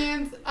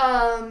Orleans.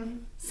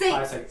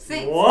 5 seconds.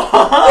 Saints.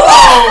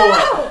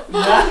 Whoa!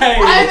 Nice.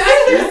 I'm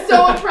actually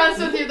so impressed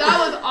with you. That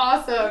was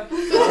awesome. So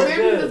it's was weird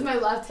because good. it's my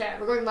left hand.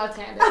 We're going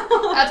left-handed.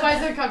 That's why I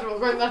said comfortable.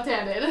 We're going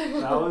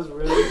left-handed. That was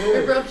really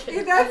We're good.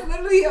 broken. That's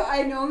literally,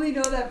 I only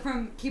know that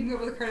from Keeping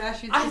Up with the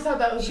Kardashians. I thought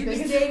that was She the was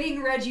biggest.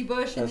 dating Reggie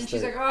Bush, and That's then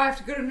she's the- like, "Oh, I have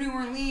to go to New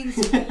Orleans."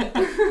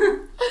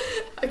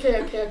 Okay.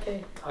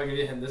 I'll give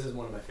you a hint. This is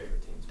one of my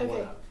favorite teams. Okay.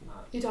 One of,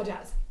 not. Utah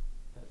Jazz.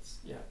 That's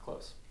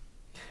close.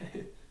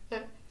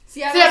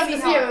 Seattle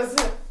Seahawks.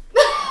 Seahawks.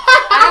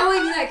 I only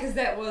knew that because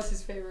that was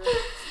his favorite.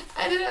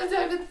 I didn't have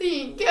time to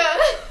think.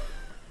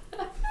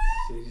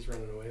 Sadie's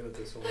running away with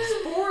this one.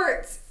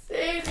 Sports.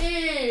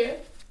 Sadie.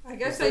 I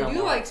guess Still I got do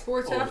more. like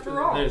sports Oh,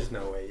 after all. There's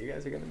no way you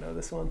guys are gonna know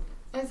this one.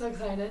 I'm so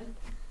excited.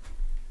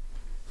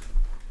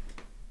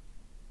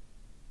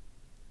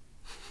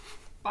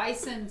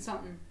 Bison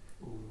something.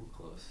 Ooh,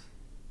 close.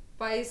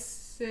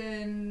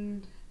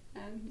 Bison.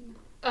 And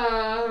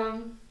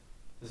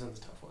This one's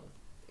a tough one.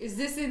 is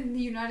this in the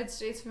United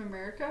States of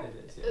America?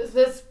 It is. Yeah. Is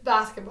this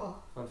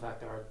basketball? Fun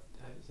fact: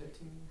 is their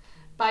team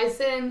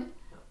Bison.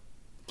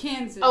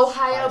 Kansas.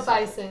 Ohio 5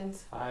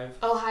 Bisons. 5,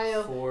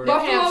 Ohio. 4. New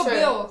Buffalo Hampshire.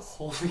 Bills.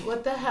 Holy.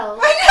 What the hell?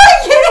 I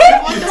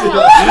know, What I the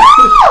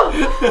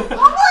get it. hell?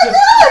 Oh my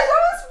gosh,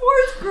 I'm a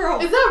sports girl.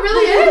 Is that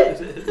really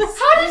it? It is.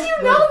 How did you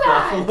know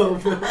that? Buffalo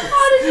Bills.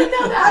 How did you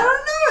know I that?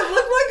 don't know. It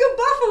looked like a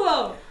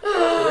buffalo,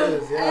 It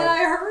is, and yeah.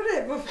 I heard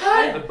it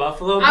before. The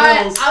Buffalo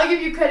Alright, Bills. I'll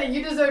give you credit.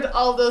 You deserved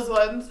all those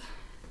ones.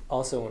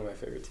 Also one of my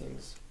favorite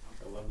teams.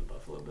 I love the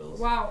Buffalo Bills.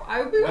 Wow,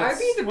 I'd be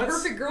the What's-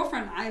 perfect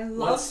girlfriend. I What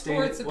love state?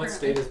 sports. What Apparently,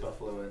 state is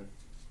Buffalo in?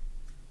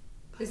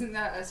 isn't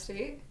that a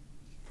state?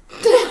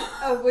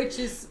 Which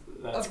is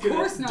That's Of good.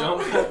 course not.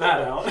 Don't cut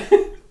that out.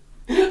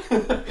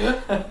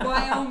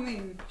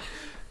 Wyoming.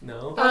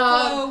 No.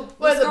 Buffalo,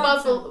 Where's the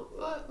Wisconsin.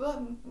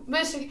 Buffalo?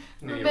 Michigan.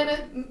 New York.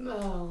 Minute.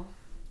 Oh.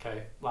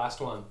 Okay,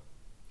 last one.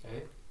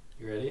 Okay,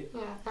 you ready?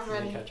 Yeah, I'm You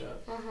ready. Catch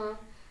up.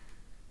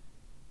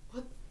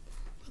 What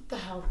the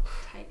hell?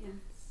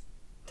 Titans.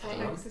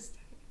 Titans. Texas Titans.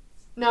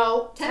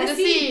 No.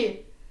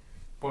 Tennessee.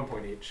 1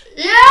 point each.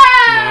 Yeah!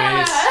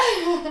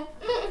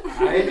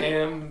 I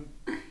am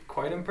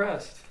quite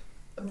impressed.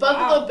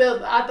 Buffalo Wow.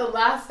 Bills at the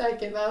last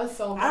second. That was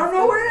so I don't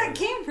know where that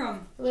came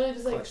from. Literally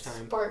just like Clutch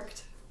time.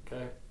 sparked.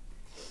 Okay.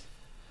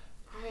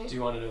 Right. Do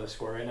you want to know the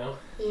score right now?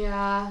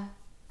 Yeah.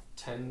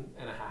 10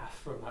 and a half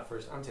from that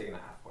first. I'm taking a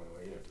half point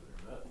away. You have to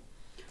learn that.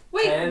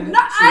 Wait, 10 no,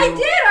 I to-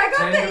 did. I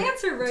got 10 the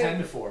answer right. 10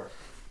 to 4.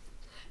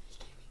 He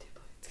gave me 2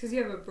 points. It's because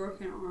you have a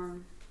broken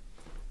arm.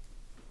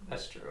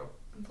 That's true.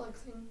 I'm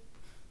flexing.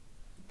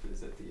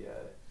 Is it the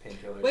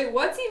painkillers? Wait,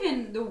 what's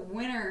even the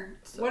winner?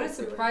 So What does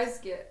the weird. prize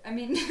get? I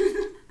mean,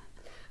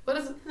 What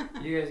is?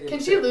 You guys get Can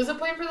to- she lose a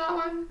point for that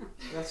one?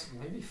 That's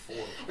maybe 4.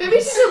 Maybe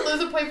she should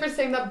lose a point for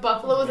saying that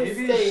Buffalo was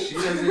Maybe a state. she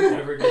doesn't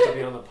ever get to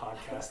be on the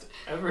podcast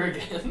ever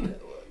again.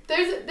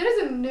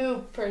 There's a new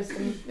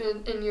person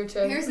in your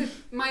chair. here's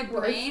my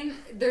brain.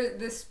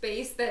 The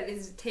space that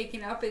is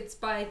taken up. It's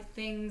by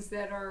things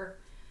that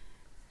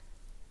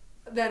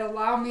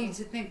allow me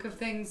to think of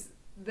things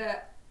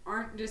that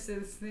aren't just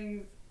as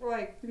things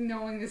like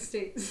knowing the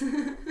states.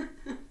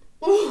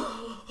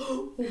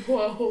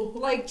 Whoa.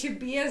 Like to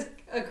be as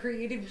a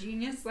creative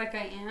genius like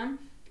I am,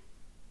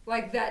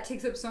 like that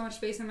takes up so much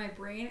space in my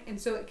brain, and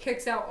so it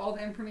kicks out all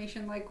the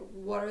information like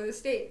what are the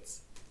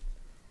states.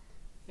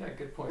 Yeah,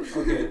 good point.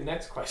 Okay,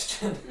 next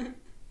question.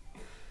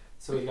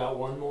 So we got 2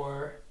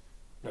 more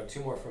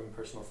from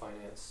personal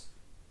finance,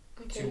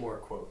 Okay. 2 more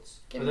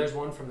quotes. Give But me- there's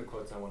one from the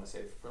quotes I want to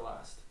save for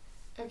last.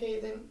 Okay,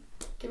 then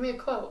give me a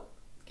quote.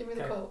 Give me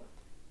the Okay. quote.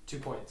 2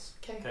 points.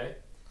 Okay. Okay?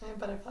 I have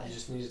butterflies. You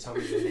just need to tell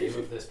me the name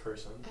of this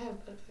person. I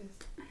have butterflies.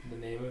 The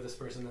name of this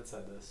person that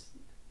said this.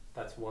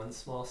 That's one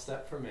small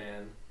step for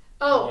man,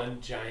 Oh, one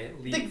giant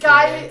leap the for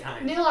guy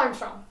mankind. Neil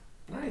Armstrong.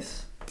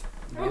 Nice.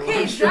 Neil Okay,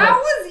 Armstrong. that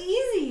was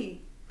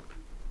easy.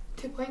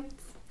 2 points.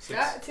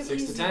 6 too 6 to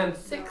easy. 10.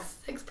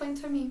 Six points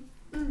for me.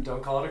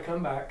 Don't call it a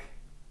comeback.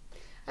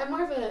 I'm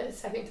more of a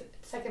second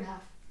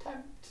half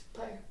time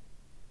player.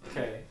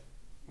 Okay,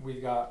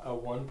 we've got a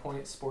 1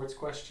 point sports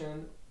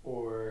question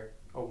or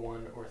a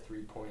 1 or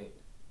 3 point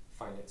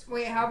finance question.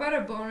 Wait, how about a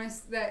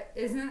bonus that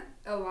isn't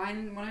a line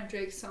in one of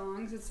Drake's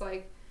songs? It's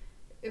like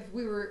if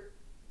we were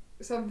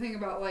something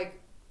about like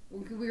we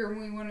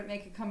wouldn't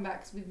make a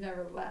comeback because we've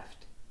never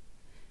left.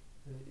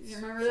 You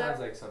remember that? Sounds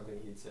like something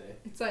he'd say.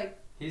 It's like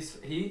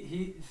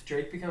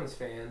Drake becomes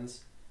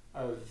fans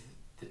of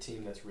the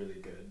team that's really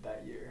good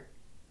that year,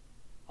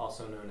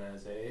 also known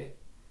as a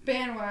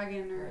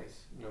bandwagon or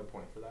nice. No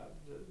point for that,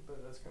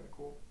 but that's kind of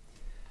cool.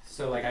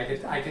 So like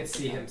I could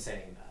see him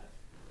saying that,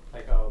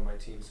 like, oh, my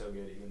team's so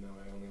good even though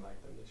I only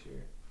like them this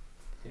year.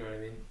 You know what I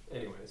mean?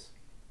 Anyways,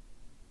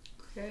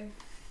 okay.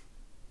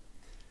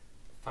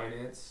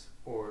 finance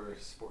or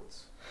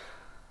sports?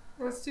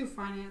 Let's do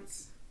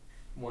finance.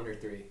 1 or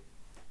 3?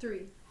 3.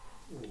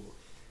 Ooh.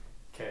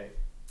 Okay.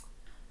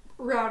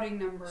 Routing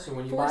number. So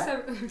when you 4 buy-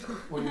 7.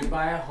 When you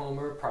buy a home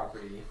or a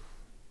property,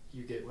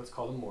 you get what's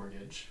called a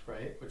mortgage,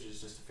 right? Which is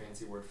just a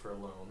fancy word for a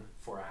loan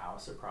for a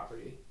house or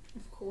property.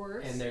 Of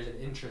course. And there's an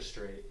interest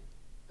rate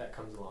that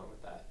comes along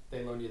with that.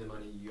 They loan you the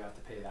money, you have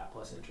to pay that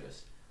plus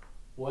interest.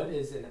 What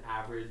is an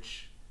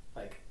average,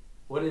 like,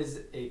 what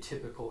is a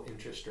typical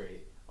interest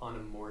rate on a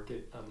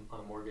mortgage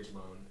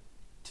loan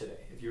today?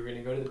 If you were going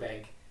to go to the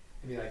bank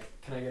and be like,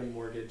 can I get a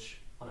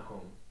mortgage on a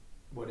home?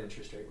 What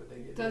interest rate would they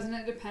give you? Doesn't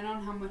it depend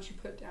on how much you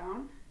put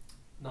down?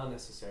 Not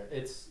necessarily.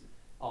 It's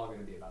all going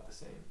to be about the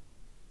same.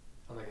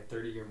 On like a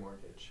 30-year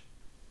mortgage.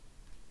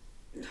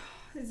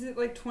 Is it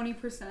like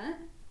 20%?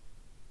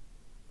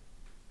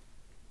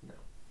 No.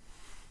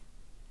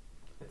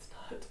 It's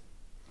not.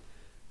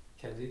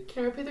 Kenzie,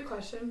 Can you repeat the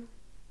question?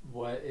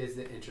 what is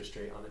the interest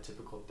rate on a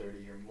typical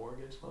 30-year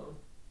mortgage loan?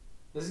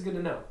 This is good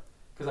to know.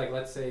 Because, like,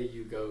 let's say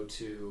you go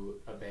to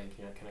a bank and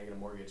you're like, can I get a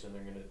mortgage? And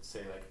they're going to say,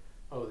 like,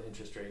 oh, the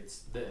interest rate's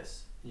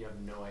this. You have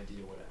no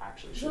idea what it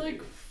actually Is should it like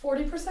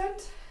be.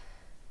 40%?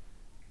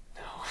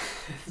 No,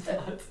 it's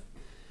not.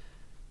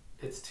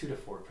 It's 2 to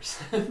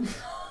 4%.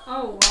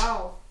 Oh,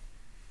 wow.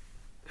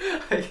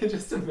 I can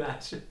just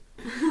imagine.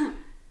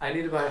 I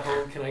need to buy a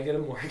home. Can I get a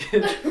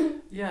mortgage?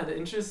 Yeah, the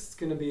interest's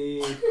going to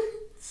be,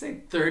 say,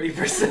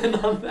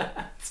 30% on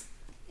that.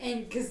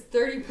 And because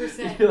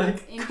 30% You're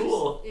like, interest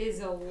cool.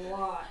 is a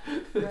lot,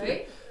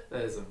 right?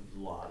 That is a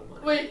lot of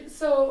money. Wait,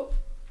 so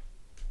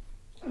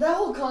that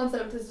whole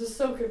concept is just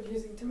so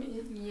confusing to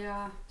me.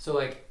 Yeah. So,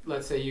 like,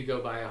 let's say you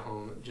go buy a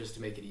home, just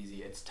to make it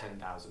easy, it's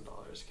 $10,000,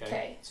 okay?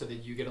 'Kay. So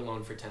then you get a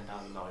loan for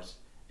 $10,000,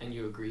 and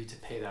you agree to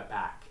pay that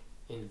back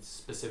in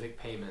specific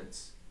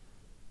payments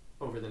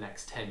over the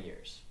next 10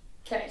 years.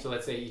 Okay. So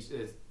let's say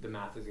the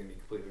math is going to be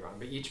completely wrong,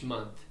 but each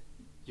month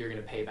you're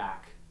going to pay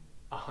back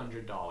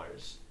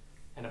 $100,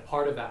 and a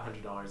part of that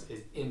 $100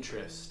 is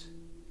interest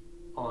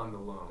on the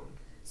loan.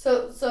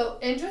 So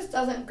interest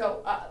doesn't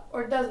go up,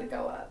 or does it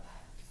go up?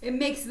 It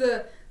makes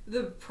the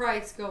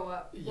price go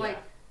up. Yeah. Like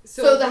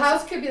So the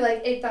house could be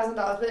like $8,000,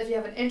 but if you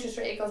have an interest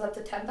rate, it goes up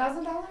to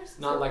 $10,000.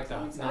 Not like the,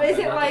 not, Is not it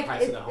the like-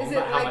 price of the is home, it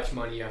but how like- much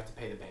money you have to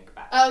pay the bank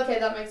back. Oh, okay,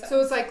 that makes sense. So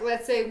it's like,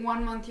 let's say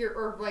 1 month your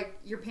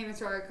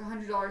payments are like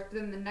 $100, but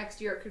then the next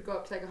year it could go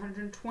up to like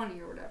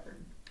 $120 or whatever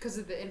because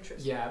of the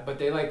interest. Yeah, but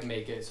they like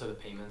make it so the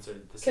payments are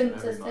the same every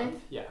Consistent?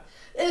 month. Yeah.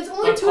 It's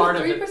only But 2 part or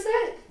of it-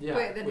 3%. Yeah.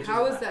 Wait, then which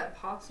how is bad. that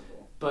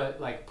possible? But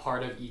like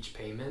part of each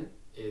payment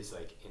is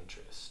like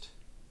interest.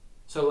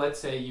 So let's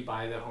say you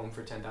buy the home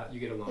for $10,000, you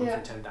get a loan Yeah.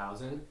 for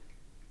 $10,000,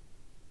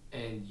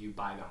 and you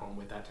buy the home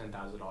with that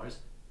 $10,000.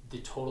 The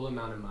total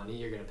amount of money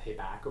you're gonna pay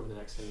back over the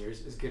next 10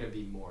 years is gonna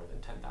be more than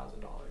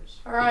 $10,000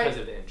 All right. because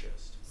of the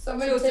interest.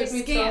 Somebody So it's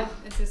take a me scam.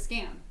 to. It's a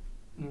scam.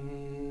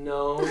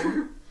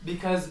 No,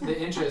 because the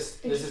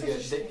interest. This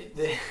is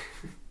good.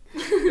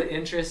 The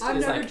interest I've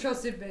is never like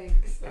trusted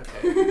banks.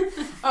 okay.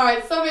 All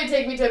right, somebody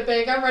take me to a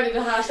bank. I'm ready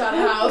to hash out a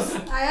house.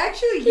 I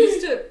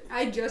actually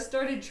I just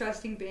started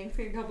trusting banks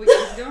like a couple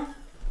years ago.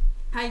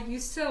 I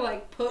used to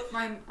like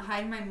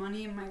hide my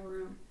money in my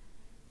room,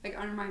 like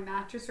under my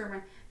mattress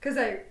or because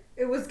I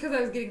was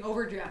getting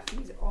overdraft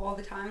fees all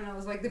the time, and I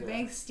was like, the Yeah.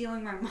 bank's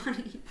stealing my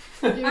money.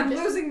 You I'm get-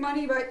 losing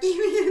money by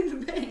keeping it in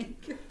the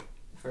bank.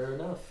 Fair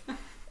enough.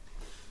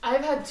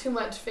 I've had too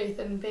much faith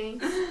in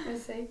banks. I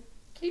say,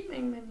 keep my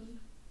money.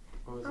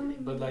 What was I mean-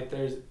 it? But like,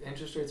 there's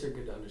interest rates are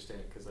good to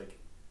understand because like,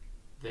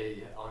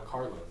 they on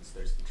car loans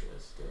there's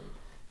interest.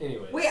 And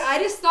anyways, Wait, I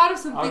just thought of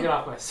I'll something. get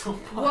off my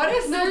soapbox. What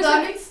if No, there's that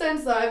an, makes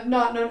sense though. I've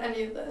not known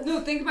any of this. no?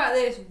 Think about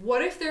this.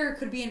 What if there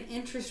could be an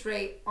interest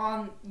rate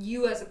on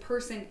you as a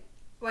person,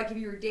 like if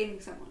you were dating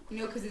someone, you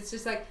know? Because it's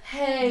just like,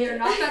 Hey, you're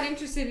not that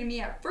interested in me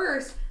at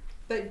first,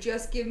 but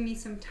just give me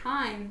some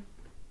time.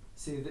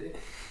 See the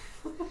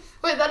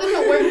Wait, that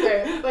doesn't work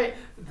there. Wait.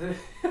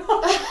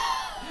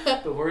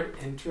 the word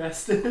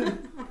interested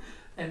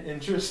and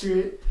interest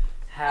rate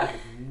have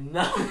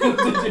nothing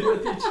to do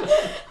with each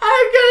other.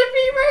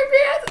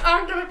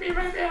 I'm gonna pee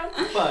my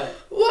pants. But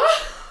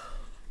What?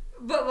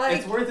 But like,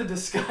 it's worth a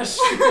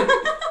discussion.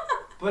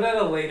 But at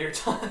a later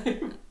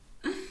time.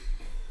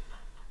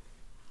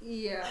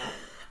 yeah.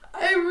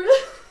 I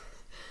really.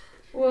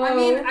 Whoa. I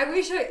mean, I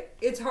wish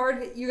it's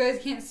hard that you guys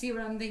can't see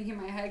what I'm thinking in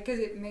my head because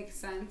it makes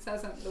sense.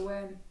 That's not the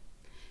way.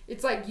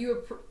 It's like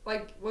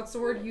what's the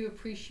word? You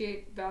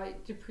appreciate value,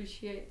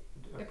 depreciate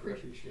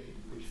Appreciate.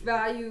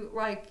 value.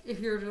 Like if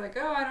you're just like,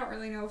 oh, I don't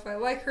really know if I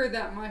like her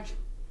that much,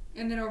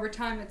 and then over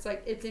time it's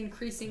like it's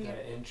increasing.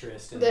 The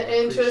interest. And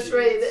The interest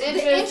rate.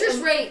 The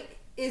interest rate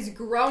is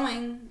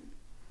growing.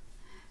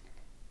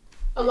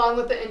 Along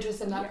with the interest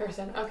in that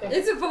person. Okay.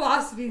 It's a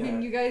philosophy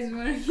thing. Yeah. You guys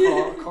want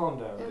to? Calm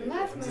down. And Dave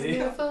that's my Ramsey.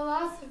 new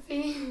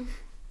philosophy.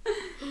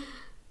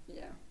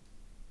 Yeah.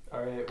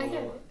 All right. I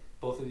get Well, it.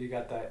 both of you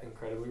got that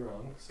incredibly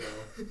wrong. So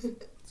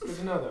it's good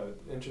to know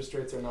though. Interest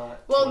rates are not.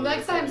 Well, 20 to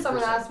next time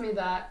someone 30%. asks me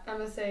that, I'm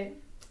gonna say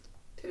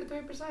 2 to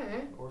 3%,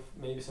 eh? Or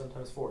maybe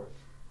sometimes 4.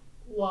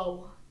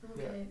 Whoa.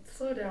 Okay,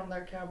 slow down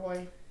there,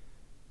 cowboy.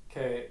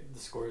 Okay, the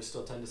score is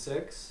still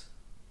 10-6.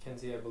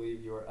 Kenzie, I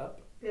believe you're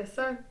up. Yes,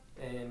 sir.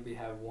 And we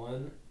have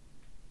one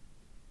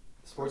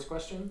sports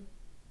question.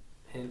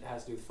 Hint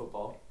has to do with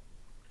football.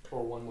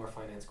 Or one more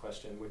finance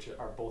question, which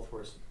are both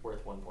worth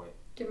 1 point.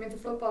 Give me the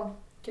football.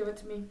 Give it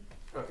to me.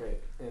 Okay,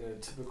 in a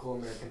typical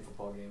American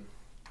football game,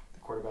 the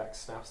quarterback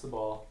snaps the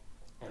ball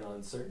And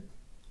on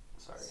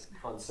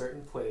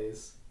certain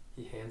plays,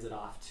 he hands it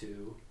off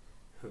to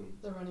whom?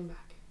 The running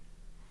back.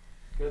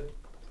 Good.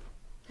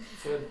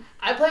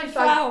 I played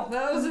foul.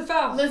 That was a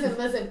foul. Listen.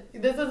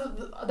 This is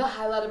the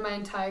highlight of my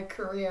entire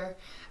career.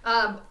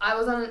 I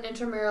was on an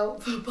intramural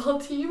football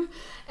team,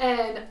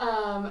 and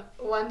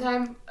one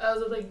time I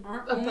was with like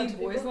Aren't a only bunch of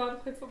boys people. allowed to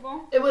play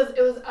football? It was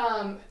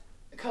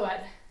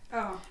co-ed,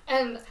 Oh.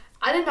 and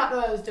I did not know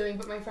what I was doing,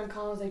 but my friend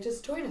Colin was like,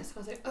 just join us. And I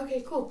was like,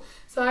 okay, cool.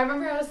 So I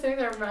remember I was sitting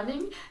there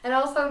running, and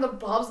all of a sudden the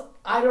ball,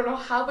 I don't know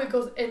how, but it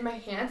goes in my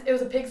hands. It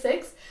was a pick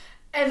six,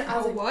 and I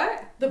was like,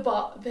 what? the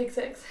ball, pick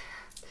six.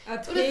 A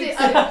What is pig it?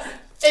 six.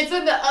 It's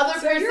when the other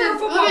So person. you're a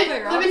football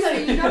player, Let me tell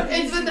obviously, you. you know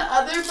It's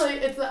when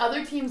it's the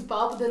other team's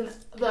ball, but then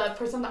the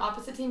person on the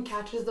opposite team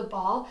catches the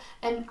ball,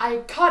 and I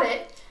caught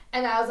it,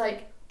 and I was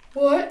like,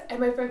 "What?" And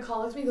my friend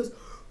calls me, and goes,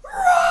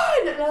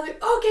 "Run!" And I was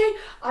like, "Okay."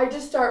 I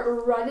just start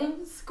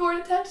running, scored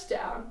a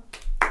touchdown.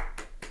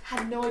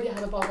 Had no idea how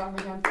the ball got in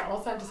my hand. All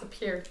of a sudden, just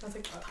appeared. I was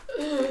like,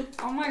 "Ugh."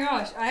 Oh my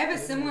gosh, I have a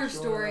Didn't similar show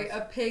story. us.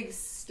 A pig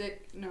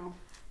stick. No.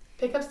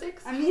 Pickup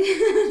sticks. I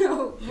mean,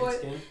 no.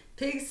 What? Pigskin?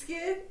 Pig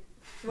skin?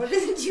 What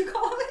did you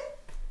call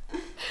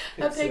it?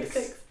 A pig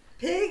six.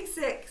 Pig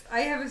six. I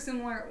have a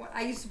similar one.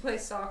 I used to play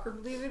soccer,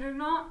 believe it or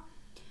not.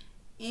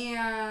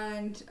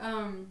 And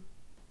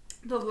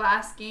the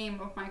last game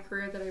of my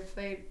career that I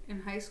played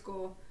in high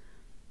school,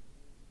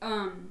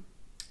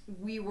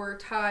 we were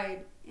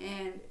tied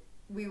and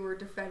we were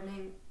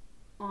defending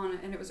on it,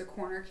 and it was a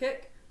corner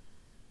kick.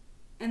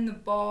 And the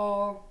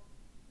ball,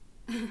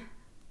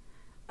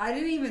 I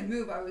didn't even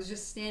move. I was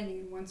just standing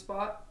in one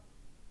spot.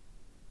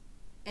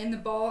 And the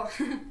ball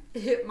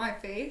hit my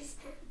face,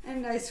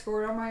 and I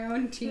scored on my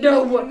own team.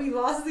 No. And we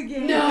lost the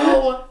game.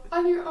 No,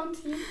 on your own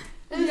team.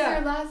 This is Yeah,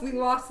 your last. we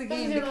lost the This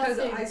is game your last because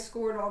game. I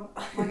scored on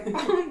my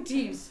own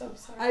team. I'm so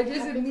sorry. I just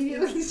Happened to you.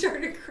 immediately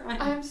started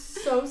crying. I'm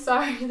so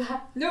sorry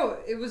that. No,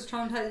 it was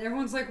traumatizing.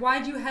 Everyone's like,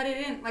 "Why'd you head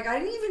it in?" Like, I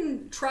didn't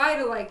even try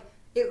to, like,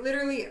 it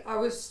literally, I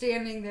was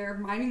standing there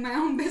minding my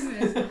own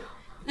business,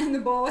 and the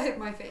ball hit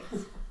my face.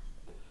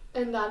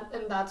 And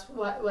that's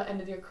what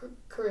ended your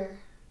career.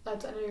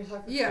 That's ended your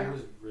soccer Yeah. It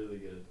was really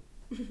good.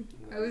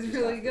 I was Just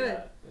really after good.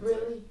 that, it's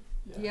Really?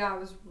 like, Yeah, I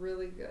was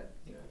really good.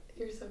 yeah.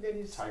 You're so good.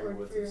 You Tiger scored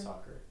Woods for of your.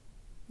 soccer.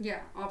 Yeah,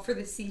 all for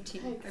the C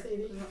team. Thanks, I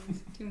Sadie. was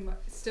on the team,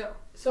 but still.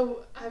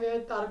 So have you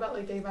ever thought about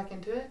like getting back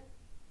into it?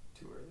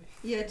 Too early.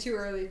 Yeah, too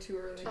early.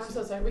 I'm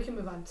so sorry. We can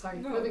move on. Sorry.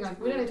 No, Moving it's on.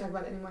 We don't fine. need to talk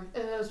about it anymore.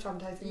 It was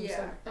traumatizing.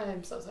 Yeah.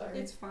 I'm so sorry.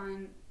 It's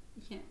fine.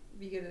 You can't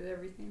be good at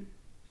everything.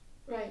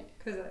 Right.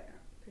 Because I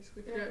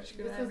basically pretty Yeah, much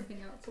good this at is-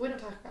 everything else. So we don't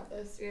talk about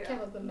this. Yeah. Can't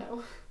let them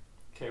know.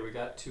 Okay, we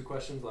got 2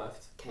 questions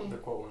left. 'Kay. The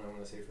quote one I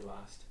want to say for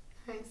last.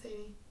 Alright,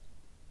 Sadie.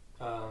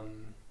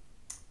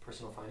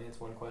 Personal finance,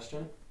 1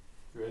 question.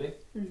 You ready?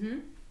 Mm-hmm.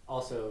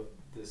 Also,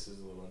 this is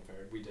a little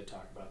unfair. We did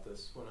talk about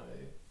this when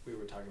we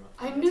were talking about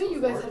I finance knew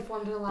you guys before. had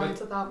formed an alliance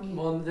without me.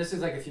 Well, this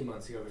is like a few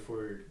months ago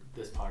before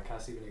this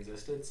podcast even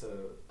existed,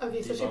 so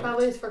Okay, so she debunked.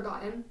 probably has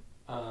forgotten.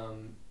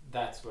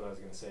 That's what I was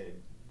going to say.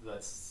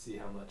 Let's see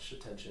how much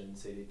attention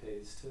Sadie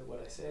pays to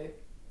what I say,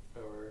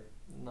 or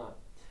not.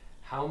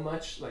 How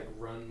much, like,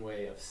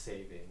 runway of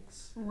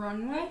savings?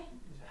 Runway?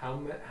 How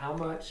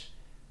much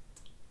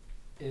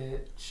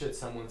should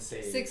someone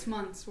save? 6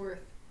 months worth.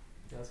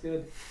 That's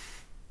good.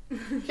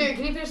 Okay,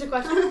 can you finish the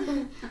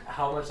question?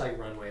 How much, like,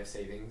 runway of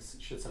savings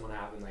should someone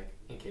have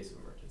in case of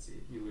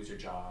emergency? You lose your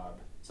job,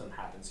 something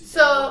happens, so you So-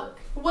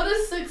 can't work. What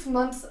does 6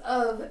 months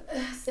of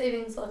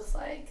savings looks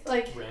like?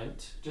 Like,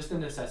 Rent, just the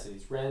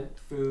necessities. Rent,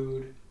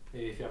 food,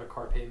 maybe if you have a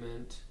car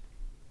payment.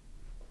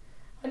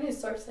 I need to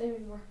start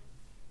saving more.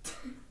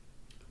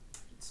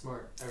 It's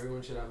smart.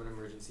 Everyone should have an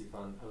emergency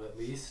fund of at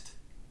least.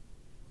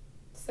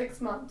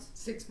 6 months.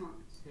 6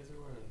 months. You guys are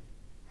learning.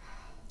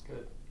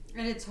 Good.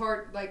 And it's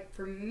hard, like,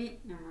 for me.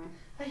 Never mind.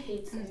 I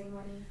hate saving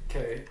money.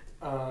 Okay.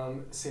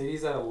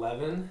 Sadie's at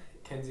 11.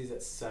 Kenzie's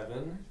at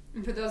 7.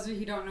 And for those of you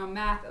who don't know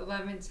math,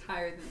 11's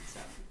higher than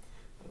 7.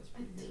 That was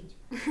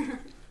pretty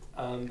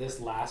good. This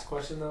last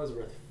question, though, is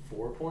worth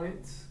 4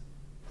 points.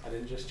 I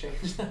didn't just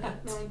change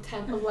that. 9,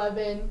 10,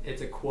 11.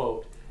 It's a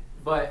quote.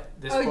 But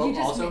this Oh, quote you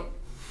just also...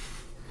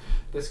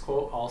 This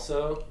quote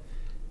also...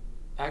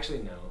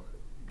 Actually, no.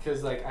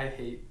 Because, like, I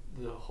hate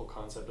the whole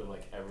concept of,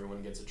 like,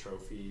 everyone gets a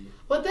trophy.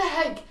 What the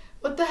heck?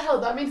 What the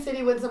hell? That means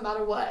Sadie wins no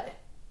matter what.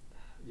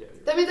 Yeah,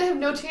 That means I have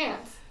no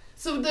chance.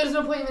 So there's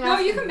no point in No,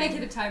 asking. you can make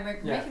it a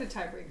tiebreaker. Yeah. Make it a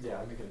tiebreaker. yeah,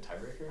 I'm making a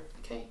tiebreaker.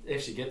 Okay.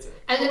 If she gets it.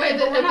 And Oh, then wait, if,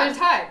 but if we're not there's-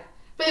 tied.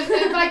 But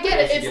if I get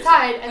it, She it's gets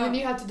tied, it. and then Oh.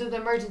 you have to do the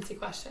emergency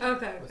question.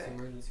 Okay, What's the okay.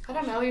 emergency I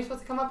don't know. You're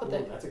supposed to come up with Ooh,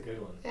 it. that's a good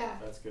one. Yeah.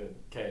 That's good.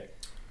 Okay.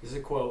 This is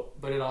a quote,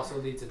 but it also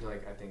leads into,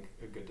 like, I think,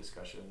 a good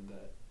discussion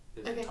that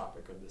is Okay. the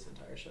topic of this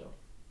entire show.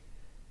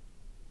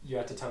 You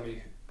have to tell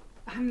me.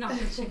 I'm not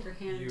going to shake your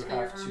hand You until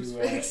your have arm's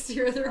to, fixed.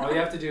 Your other All arm.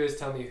 you have to do is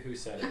tell me who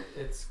said it.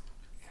 It's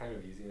kind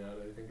of easy now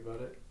that I think about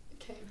it.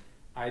 Okay.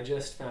 I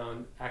just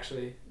found,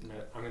 actually, no,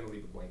 I'm going to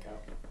leave a blank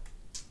out.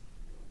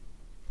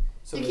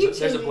 So You there's keep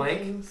a changing blank.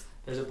 things.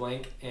 There's a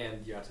blank,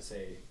 and you have to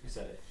say who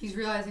said it. He's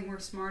realizing we're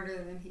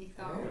smarter than he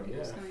thought I am, when he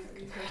was yeah. coming up with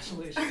these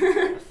questions.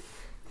 Congratulations.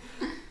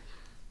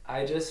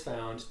 I just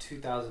found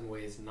 2,000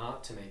 ways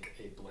not to make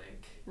a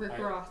blank. Rick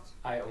Ross.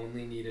 I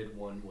only needed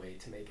one way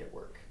to make it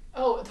work.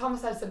 Oh,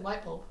 Thomas Edison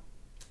light bulb.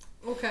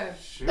 Shoot. Okay.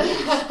 Shoot.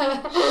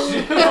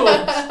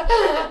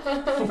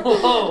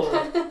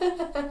 Whoa.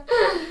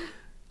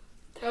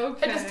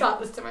 Okay. I just taught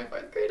this to my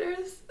 4th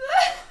graders.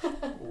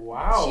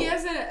 Wow. She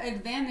has an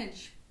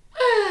advantage.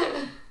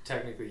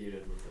 Technically, you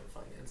did with the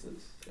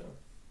finances. So.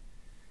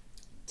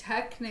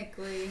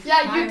 Technically.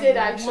 Yeah, you I did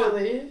won.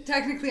 actually.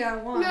 Technically, I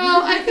won.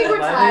 No, I think we're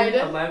tied.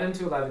 11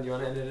 to 11. Do you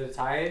want to end it at a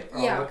tie? Or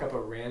Yeah. I'll look up a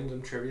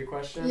random trivia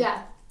question?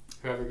 Yeah,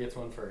 Whoever gets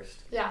one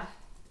first. yeah.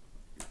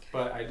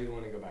 But I do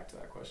want to go back to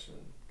that question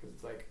because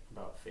it's like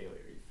about failure.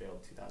 You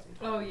failed 2,000 times.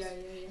 Oh, yeah.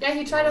 Yeah,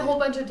 he tried a whole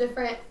bunch of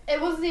different. It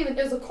was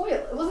a coil.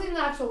 It wasn't even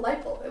an actual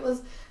light bulb. It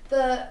was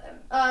the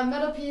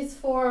metal piece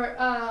for,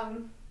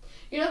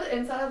 you know, the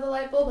inside of the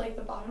light bulb, like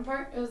the bottom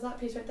part. It was that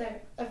piece right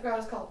there. I forgot what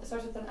it's called. It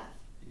starts with an F.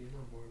 You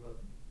know more about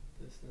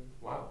this than.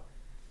 Wow.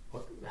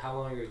 How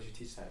long ago did you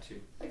teach that to?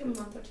 Like a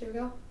month or 2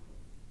 ago.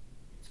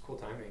 It's cool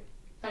timing.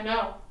 I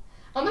know.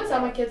 I'm gonna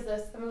tell my kids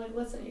this. I'm like,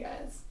 listen, you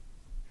guys.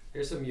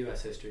 Here's some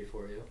U.S. history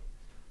for you.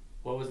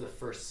 What was the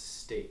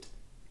first state?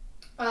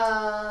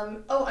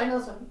 Oh, I know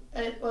this one.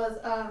 It was,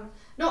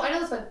 no, I know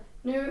this one.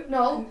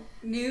 No,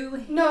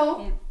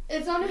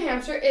 it's not New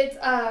Hampshire. It's,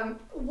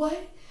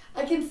 what?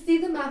 I can see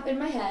the map in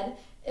my head.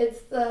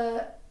 It's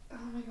the, oh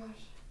my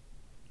gosh.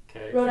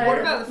 Okay. Rhode What Island.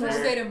 about the first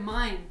No. state of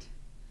mind?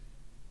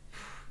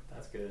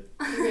 That's good.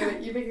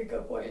 You make a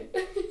good point.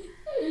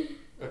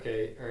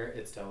 Okay,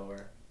 it's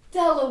Delaware.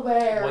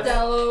 Delaware. What?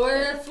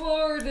 Delaware,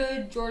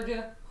 Florida,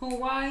 Georgia,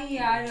 Hawaii,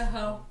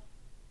 Idaho.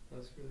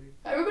 That's really.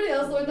 Everybody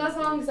else learned that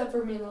song except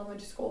for me in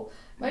elementary school.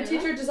 My Yeah.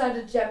 teacher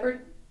decided to jeopard.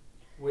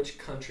 Which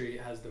country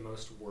has the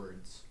most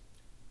words?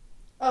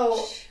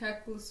 Oh,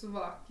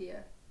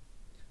 Czechoslovakia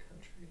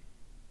Country.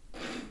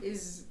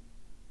 is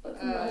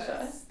that's in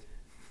Russia.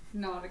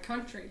 not a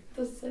country.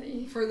 The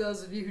city. For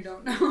those of you who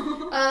don't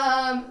know.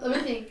 Let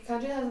me think.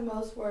 Country that has the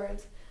most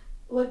words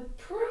would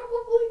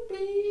probably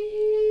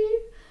be.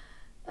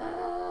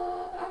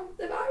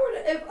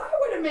 If I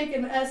were to make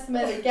an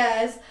estimated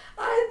guess,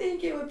 I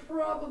think it would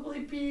probably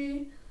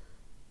be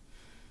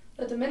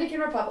the Dominican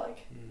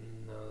Republic.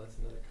 No, that's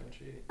not a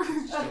country.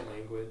 It's just a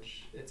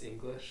language. It's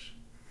English.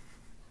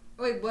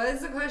 Wait, what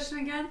is the question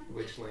again?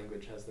 Which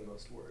language has the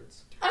most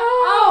words?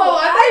 Oh,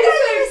 I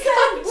thought you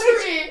said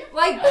which, country.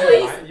 like, I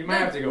please, might- you might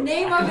have to go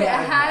name back. of it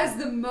has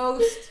the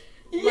most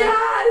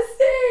Yeah,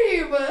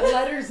 same.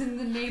 letters in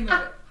the name of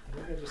it. I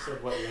think I just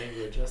said what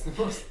language has the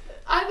most.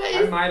 I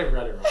I bet might have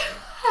read it wrong.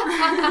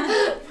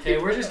 you. Okay,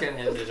 we're just gonna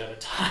end it at a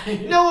tie.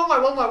 No,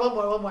 one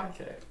more.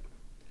 Okay.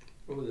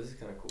 Oh, this is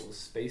kind of cool.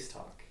 Space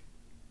talk.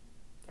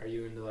 Are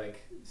you into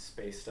like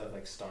space stuff,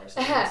 like star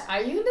signs?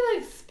 Are you into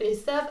like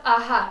space stuff?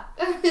 Aha.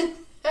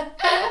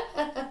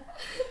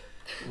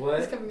 What?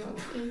 It's coming on.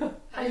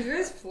 Are you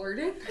guys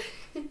flirting?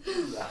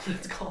 Is that what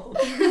it's called?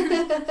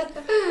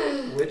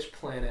 Which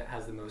planet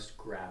has the most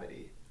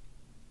gravity?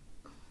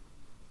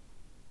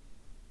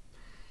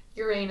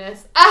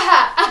 Uranus.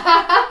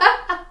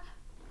 Aha.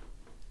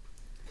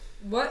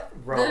 What?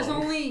 Wrong. There's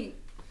only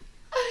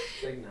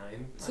It's like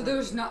 9. so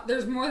there's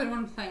more than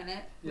one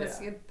planet. Let's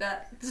Yeah. get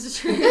that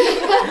straight.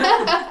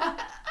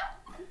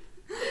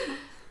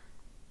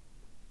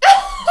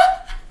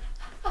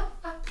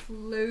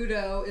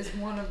 Pluto is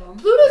one of them.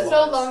 Pluto's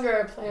no Was. longer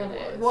a It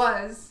planet.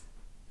 Was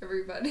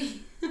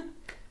everybody?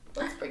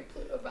 Let's bring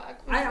Pluto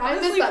back. I miss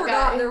honestly that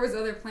forgot guy. there was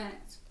other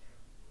planets.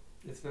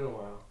 It's been a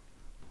while.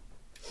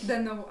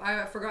 Then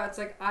I forgot it's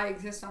like I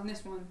exist on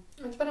this one.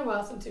 It's been a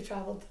while since you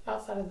traveled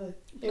outside of the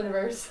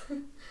universe.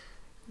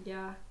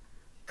 Yeah.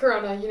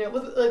 Corona, you know,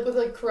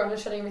 with Corona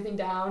shutting everything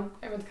down,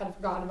 everyone's kind of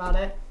forgotten about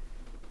it.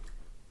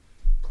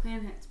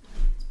 Planets.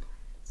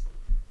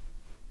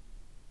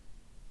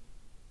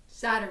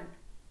 Saturn.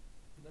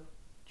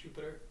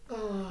 Jupiter.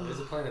 Oh. It is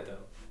a planet though.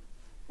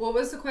 What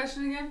was the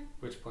question again?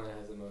 Which planet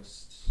has the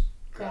most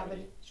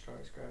Gravity.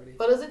 Strongest gravity?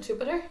 What is it,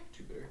 Jupiter?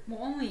 Jupiter. Well,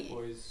 only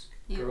Boys,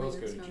 Yeah, girls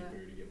we go to did know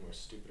Jupiter to get more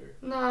stupider.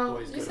 No.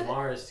 Boys you go to said-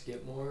 Mars to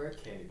get more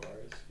candy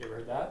bars. You ever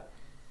heard that?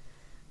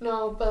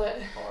 No, but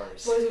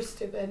Bars. boys are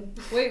stupid.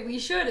 Wait,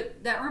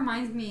 that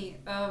reminds me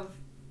of,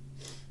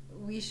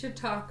 we should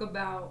talk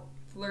about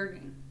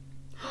flirting.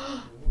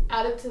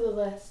 Add it to the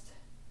list.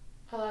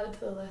 I'll add it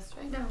to the list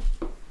right now.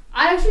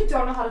 I actually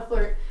don't know how to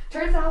flirt.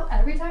 Turns out,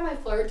 every time I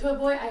flirt to a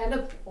boy, I end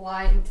up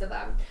lying to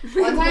them.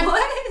 One time,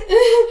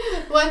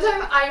 What? one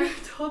time I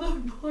told a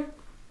boy,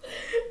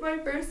 my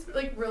first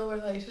like real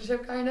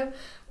relationship kind of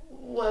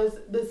was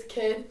this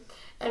kid,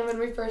 and when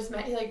we first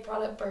met, he like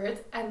brought up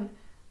birds, and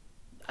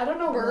I don't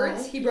know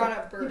Birds? why. He brought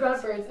up birds. He brought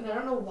up birds, and I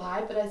don't know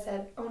why, but I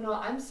said, "Oh no,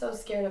 I'm so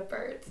scared of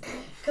birds,"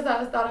 because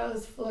I thought I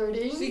was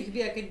flirting. So you could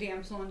be like a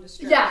damsel in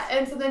distress. Yeah,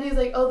 and so then he was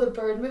like, "Oh, the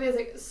bird movie." I was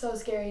like, "So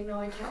scary. No,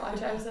 I can't watch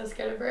it. I'm so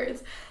scared of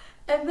birds."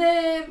 And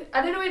then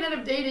I didn't know we'd end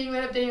up dating. We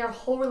ended up dating our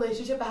whole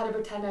relationship. I had to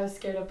pretend I was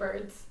scared of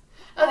birds.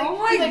 I was Oh like,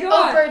 my he's like,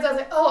 God. "Oh, birds." I was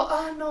like,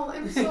 "Oh, no,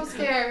 I'm so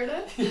scared."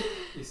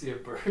 You see a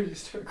bird, you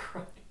start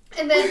crying.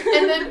 And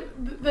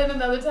then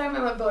another time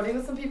I went boating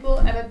with some people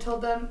and I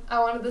told them I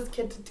wanted this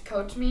kid to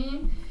coach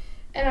me,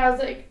 and I was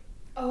like,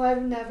 oh,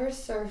 I've never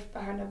surfed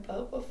behind a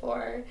boat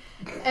before,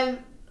 and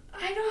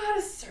I know how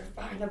to surf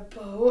behind a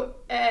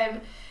boat.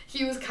 And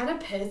he was kind of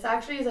pissed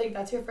actually. He's like,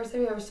 that's your first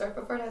time you ever surfed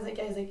before? And I was like,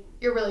 yeah. He's like,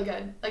 you're really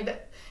good. Like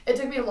that. It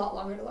took me a lot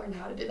longer to learn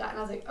how to do that. And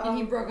I was like, oh. And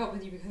he broke up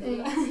with you because of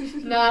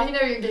that. Nah, he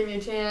never even gave me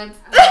a chance.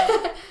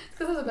 It's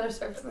because I was a better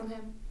surfer than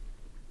him.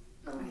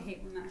 I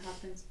hate when that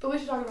happens. But we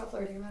should talk about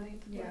flirting about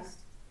it. Yeah.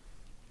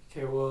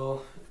 Okay,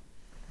 well,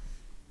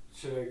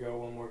 should I go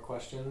one more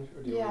question?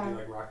 Or do you want to do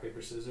like rock,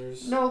 paper,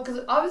 scissors? No, because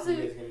You obviously,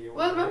 guys gonna get one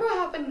well, right? remember what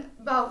happened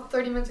about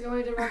 30 minutes ago when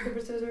we did rock, paper,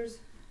 scissors?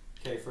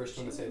 Okay, first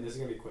one to say. This is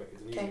going to be quick.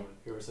 It's an easy Okay. one.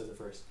 Whoever says it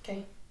first.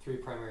 Okay. 3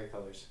 primary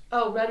colors.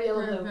 Oh, red,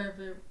 yellow,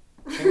 blue.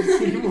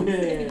 Chelsea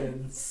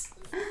wins.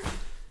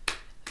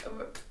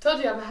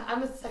 Told you,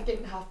 I'm a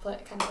second half kind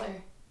of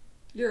player.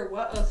 You're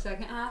what? A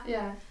second half?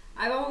 Yeah.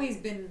 I've always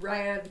been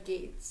right out of the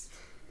gates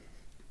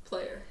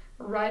player.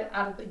 Right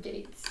out of the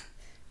gates.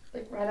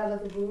 Like right out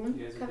of the womb.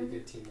 You guys would be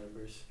good team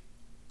members.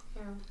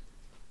 Yeah.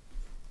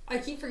 I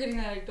keep forgetting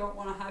that I don't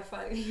want to high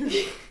five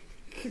you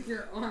with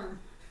your arm.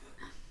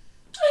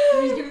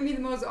 She's giving me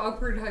the most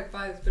awkward high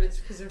fives, but it's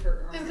because of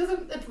her It's arm.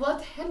 because it's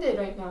left-handed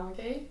right now,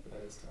 okay?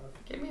 That is tough.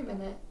 Give me a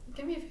minute.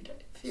 Give me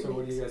a few So weeks.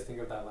 what do you guys think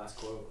of that last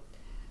quote?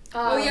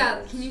 Oh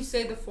yeah, can you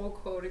say the full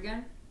quote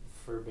again?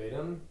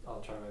 Verbatim? I'll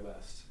try my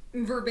best.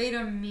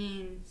 Verbatim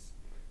means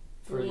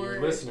For your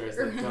word. listeners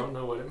that don't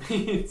know what it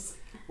means,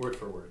 word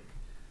for word.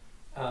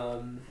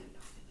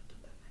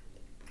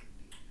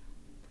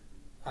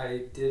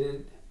 I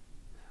didn't.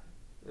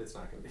 It's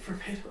not going to be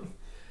verbatim.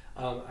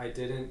 I'm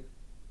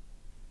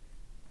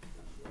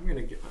going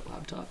to get my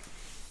laptop.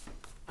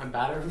 I'm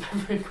bad at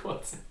remembering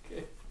quotes.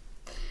 Okay.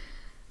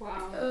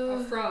 Wow,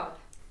 a fraud.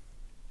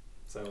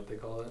 Is that what they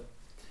call it?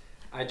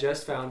 I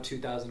just found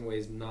 2,000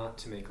 ways not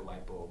to make a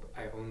light bulb.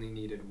 I only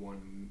needed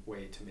one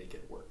way to make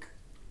it work.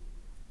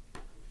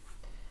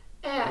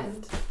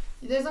 And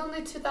there's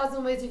only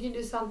 2,000 ways you can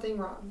do something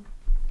wrong.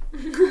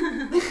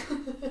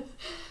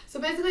 So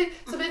basically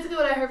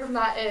what I heard from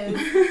that is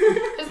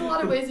there's a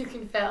lot of ways you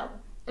can fail.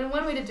 And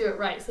one way to do it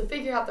right, so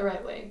figure out the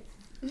right way.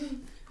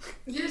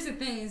 Here's the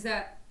thing is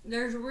that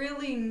there's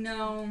really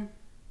no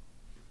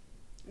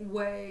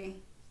way.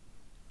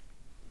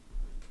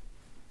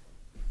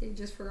 I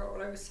just forgot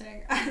what I was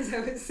saying as I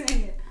was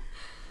saying it.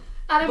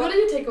 Adam, what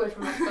did you take away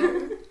from that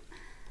quote?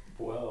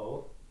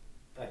 Well,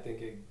 I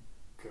think it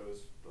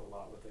goes a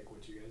lot with like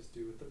what you guys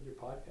do with your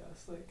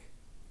podcast. Like,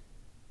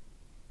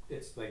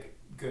 it's like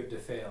good to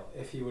fail.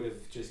 If he would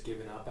have just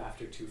given up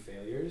after 2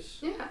 failures,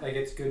 Yeah. like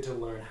it's good to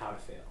learn how to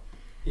fail.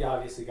 He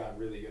obviously got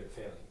really good at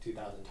failing,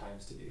 2,000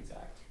 times to be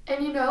exact.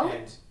 And you know,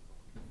 And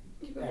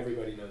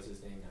everybody knows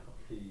his name now.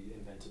 He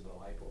invented the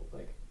light bulb.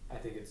 Like, I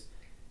think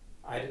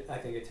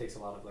it takes a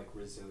lot of like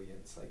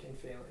resilience, like in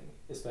failing,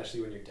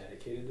 especially when you're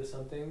dedicated to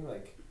something.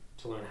 Like,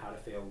 to learn how to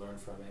fail, learn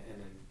from it,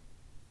 and then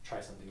try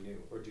something new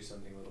or do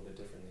something a little bit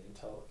differently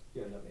until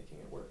you end up making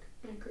it work.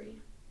 I agree.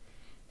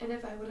 And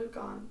if I would have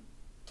gone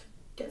to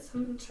get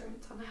some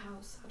insurance on a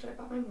house after I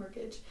bought my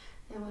mortgage,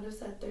 and I would have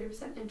said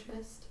 30%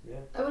 interest, Yeah.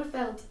 I would have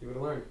failed. You would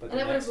have learned. But And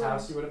the I would've next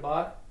house learned. you would have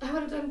bought? I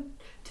would have done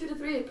 2 to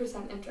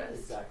 3% interest.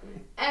 Exactly.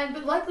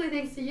 But luckily,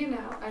 thanks to you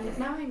now,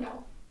 now I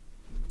know.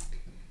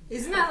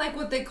 Isn't that like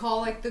what they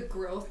call like the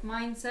growth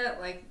mindset?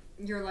 Like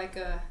you're like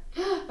a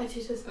I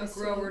teach this to my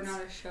grower, students.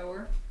 not a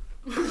shower.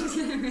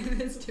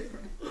 That's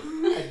different.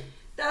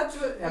 That's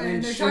what I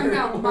mean, they're sure, talking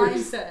about it works.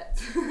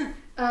 mindset.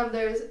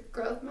 There's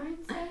growth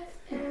mindset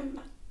and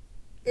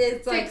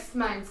It's like fixed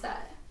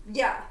mindset.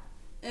 yeah,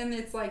 and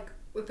it's like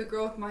with the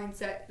growth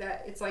mindset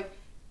that it's like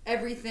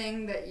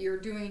everything that you're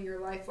doing in your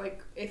life,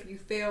 like if you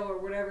fail or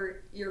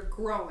whatever, you're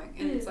growing,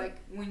 and it's like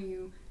when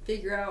you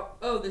figure out,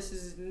 oh, this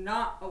is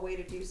not a way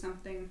to do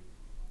something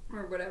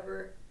or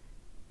whatever,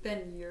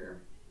 then you're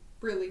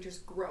really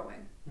just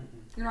growing. Mm-hmm.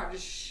 You're not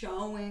just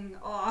showing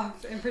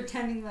off and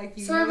pretending like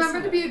you So know remember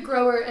to something. be a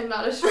grower and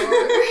not a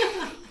shower.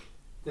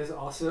 This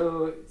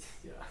also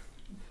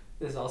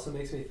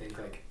makes me think,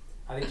 like,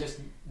 I think just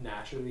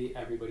naturally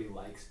everybody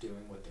likes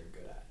doing what they're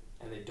good at,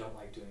 and they don't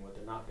like doing what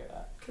they're not good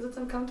at. Because it's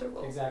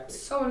uncomfortable. Exactly.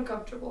 So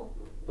uncomfortable.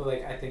 But,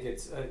 like, I think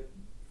it's a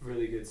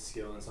really good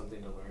skill and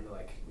something to learn to,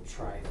 like,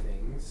 try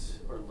things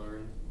or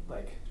learn,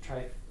 like,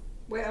 try.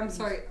 Wait, I'm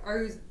sorry.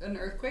 Are you an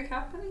earthquake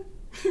happening?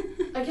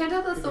 I can't tell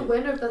if that's the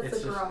wind or if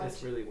that's the garage.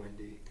 It's really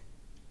windy.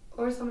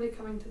 Or somebody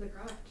coming to the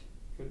garage.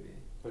 Could be,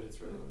 but it's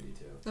really windy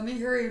too. Let me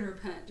hurry and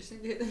repent. Just in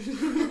case.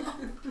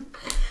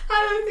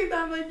 I always think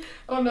that I'm like,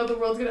 oh no, the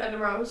world's gonna end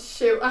tomorrow.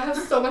 Shoot, I have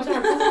so much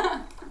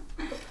happen.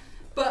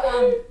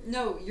 But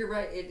no, you're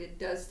right. It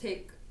does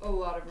take a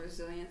lot of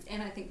resilience,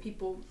 and I think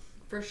people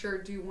for sure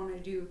do want to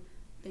do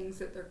things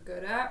that they're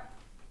good at.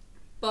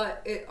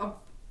 But it,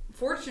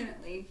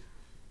 fortunately,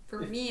 for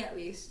me at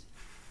least,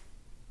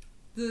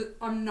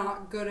 I'm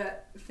not good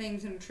at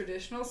things in a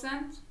traditional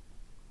sense,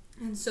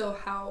 and so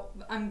how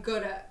I'm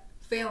good at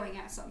failing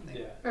at something.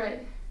 Yeah.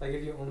 Right. Like,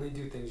 if you only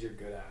do things you're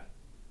good at,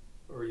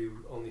 or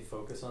you only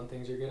focus on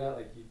things you're good at,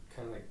 like, you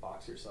kind of like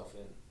box yourself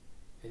in.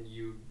 and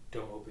you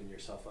don't open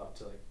yourself up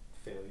to like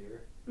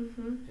failure.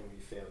 Mm-hmm. And when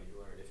you fail, you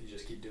learn. If you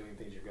just keep doing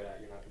things you're good at,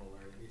 you're not going to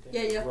learn anything.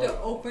 Yeah, you have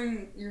to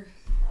open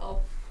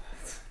yourself.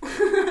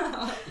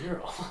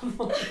 You're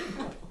awful.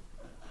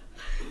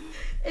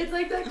 It's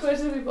like that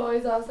question we've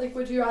always asked, like,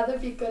 would you rather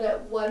be good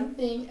at one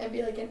thing and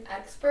be like an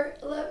expert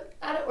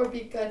at it, or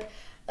be good,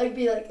 like,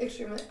 be like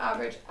extremely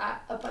average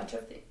at a bunch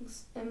of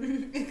things?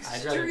 And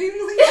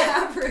Extremely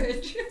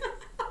average.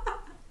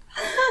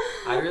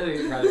 I'd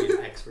really rather be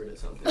an expert at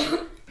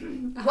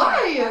something.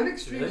 Why? I'm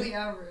extremely Really?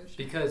 average.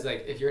 Because,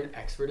 like, if you're an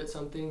expert at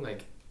something,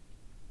 like,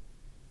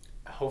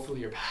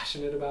 hopefully you're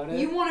passionate about it.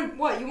 You want to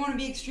what? You want to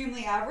be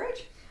extremely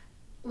average?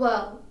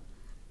 Well,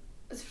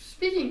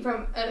 speaking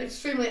from an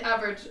extremely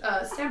average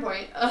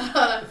standpoint,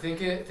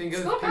 Think It's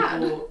of not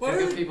bad.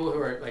 people who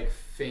are like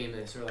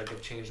famous or like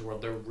have changed the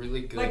world. They're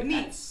really good Like me.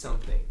 at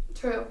something.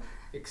 true.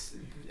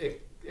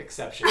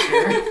 Exception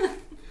here.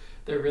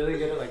 They're really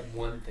good at like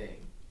one thing.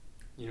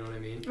 You know what I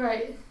mean?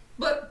 Right.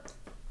 But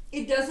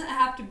it doesn't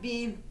have to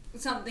be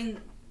something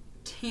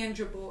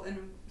tangible in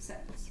a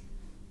sense.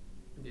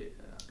 Yeah.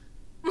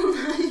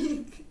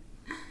 Like,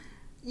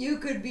 you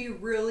could be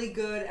really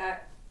good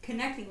at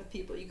connecting with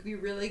people. You could be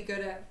really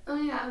good at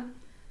Oh yeah.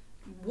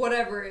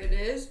 whatever it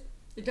is.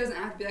 It doesn't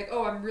have to be like,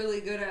 oh, I'm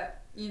really good at,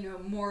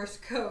 Morse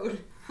code.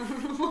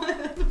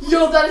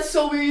 Yo, that is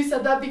so weird you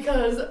said that,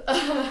 because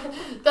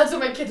that's what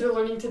my kids are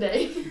learning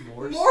today.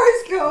 Morse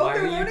code. Why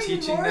They're are you learning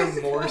teaching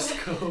them Morse So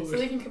code?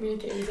 they can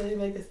communicate easily,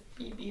 like this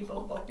beep beep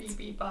bop bop beep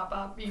beep bop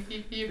bop beep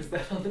beep beep. Is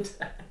that on the test?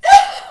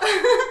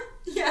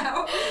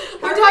 Yeah.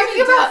 We're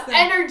talking about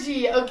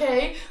energy,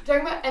 okay? We're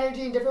talking about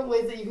energy and different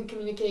ways that you can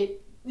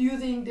communicate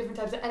using different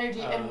types of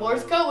energy, and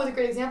Morse code was a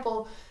great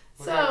example.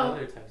 What So, are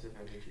other types of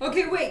energy?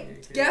 Okay,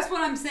 wait. Guess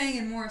what I'm saying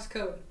in Morse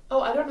code.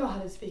 oh, I don't know how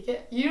to speak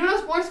it. You don't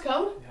know Morse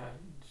code? Yeah,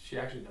 she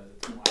actually does it.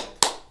 It's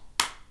wild.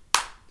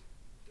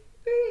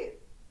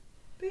 Beep.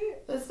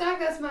 Beep. The snack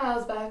that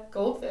smiles back,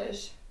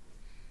 goldfish.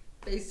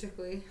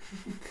 Basically.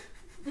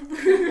 What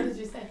did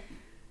you say?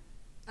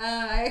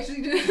 I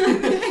actually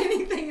didn't have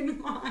anything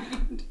in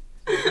mind.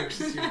 You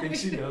think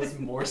she knows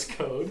Morse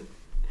code?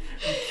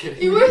 Are you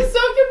kidding You me? were so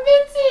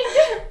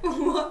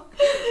convincing! What?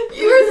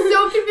 You were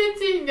so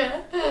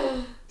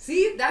convincing!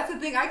 See, that's the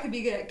thing. I could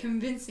be good at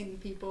convincing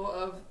people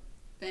of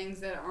things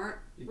that aren't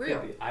You real.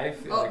 could be. I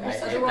feel Oh, like you're I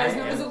otherwise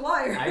known am. as a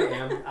liar.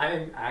 I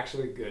am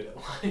actually good at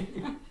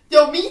lying.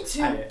 Yo, me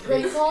too. I-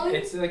 Prank calling.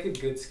 It's like a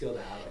good skill to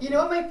have. I You think. know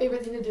what my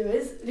favorite thing to do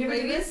is? Do you ever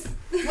do Ladies?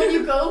 this? When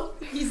you go,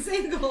 He's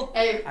single.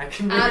 hey, I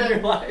can ruin your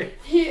life.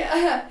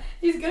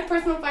 he's good at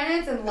personal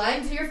finance and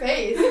lying to your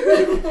face.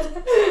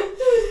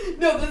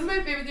 No, this is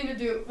my favorite thing to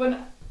do.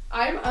 When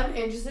I'm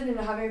uninterested in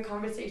having a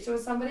conversation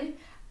with somebody,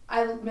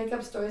 I make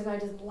up stories and I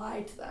just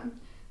lie to them.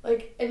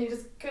 Like, and you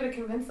just gotta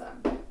convince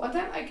them. One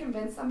time I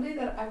convinced somebody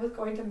that I was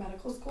going to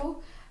medical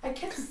school. I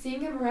kept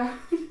seeing him around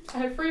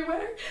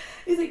everywhere.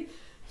 He's like,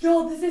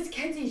 yo, this is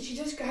Kenzie. She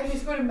just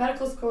graduated to go to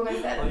medical school. And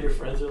I said, All your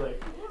friends are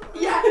like,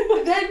 yeah.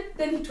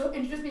 Then he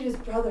introduced me to his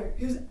brother,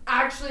 who's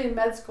actually in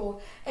med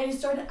school, and he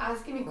started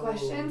asking me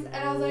questions, and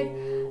I was like,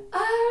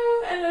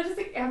 oh, and I just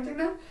like answering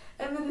them,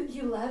 and then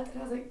he left,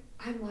 and I was like,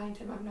 I'm lying to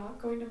him. I'm not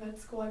going to med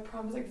school. I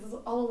promise. Like, this is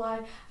all a lie.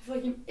 I feel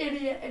like an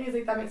idiot. And he's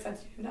like, that makes sense.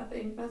 You do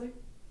nothing. And I was like,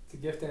 it's a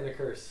gift and a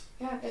curse.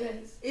 yeah,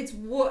 it is. It's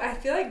what I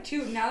feel like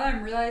too. Now that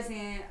I'm realizing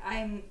it,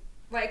 I'm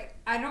like,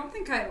 I don't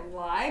think I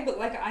lie, but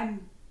like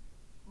I'm,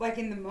 like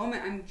in the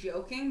moment I'm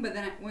joking, but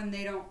then when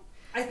they don't,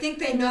 I think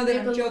they know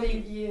that I'm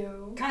joking.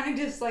 You. Kind of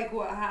just like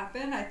what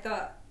happened. I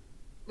thought,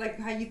 like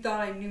how you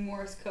thought I knew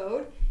Morse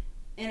code,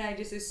 and I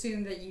just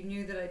assumed that you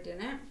knew that I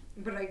didn't.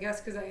 But I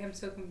guess because I am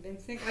so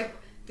convincing. Like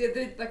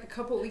like a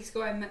couple of weeks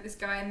ago, I met this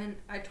guy, and then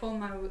I told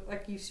him I was,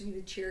 like used to be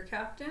the cheer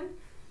captain,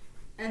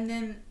 and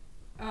then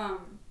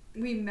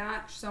we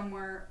matched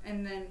somewhere,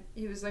 and then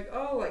he was like,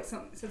 oh, like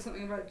said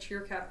something about a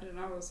cheer captain, and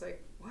I was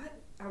like, what?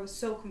 I was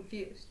so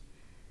confused.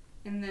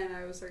 And then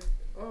I was like,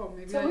 oh,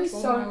 maybe It's I always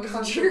told so him I was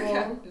a cheer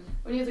uncomfortable. captain.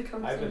 When you have to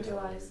come I've to been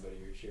telling realize.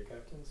 everybody you're cheer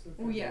captain. So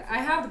Well, yeah, I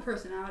have the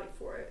personality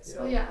for it, so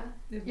Well, yeah.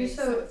 it You're makes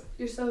so sense.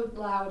 you're so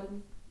loud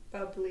and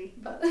Bubbly.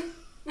 but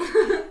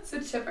so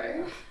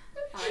chipper.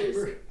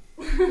 Honestly.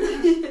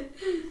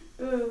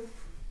 Ooh.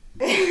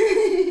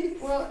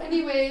 Well,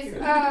 anyways,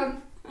 I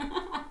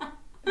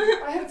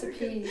have to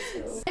pee.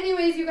 So.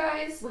 Anyways, you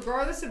guys.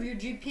 Regardless of your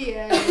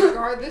GPA,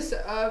 regardless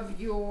of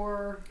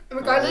your...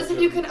 Regardless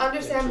if you can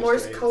understand Interest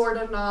Morse rates. code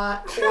or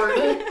not,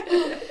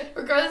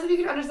 regardless if you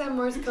can understand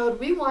Morse code,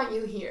 we want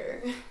you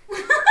here.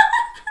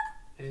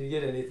 If you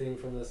get anything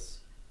from this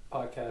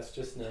podcast,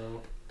 just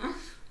know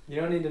you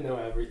don't need to know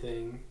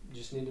everything. You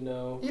just need to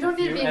know. You don't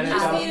need to be NFL, You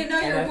just need to know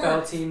your NFL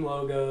worth. team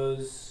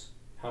logos,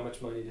 how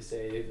much money to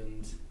save,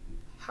 and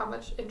How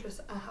much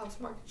interest a house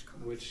mortgage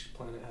costs? which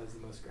planet has the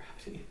most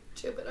gravity.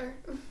 Jupiter.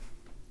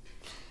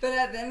 But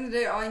at the end of the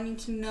day, all I need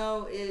to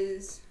know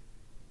is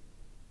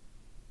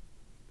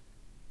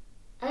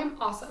I'm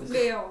awesome.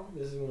 fail.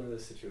 This is one of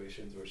those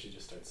situations where she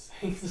just starts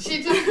saying.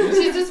 She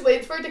just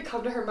waits for it to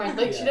come to her mind.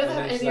 Like, she Yeah, doesn't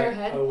and have then anything she's in her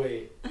like, head. Oh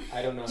wait,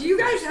 I don't know. Do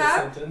you how to guys finish this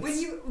have sentence. when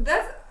you?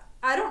 That's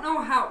I don't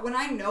know how, when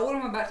I know what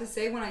I'm about to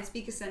say when I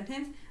speak a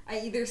sentence, I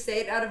either say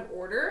it out of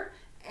order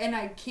and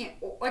I can't,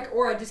 like,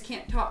 or I just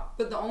can't talk.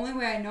 But the only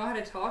way I know how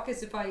to talk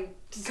is if I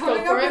Just coming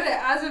go up for with it. it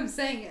as I'm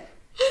saying it.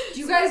 Do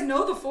you guys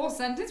know the full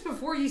sentence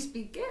before you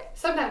speak it?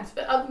 Sometimes,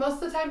 but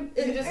most of the time,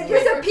 you It just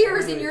just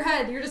appears in your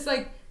head. You're just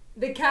like,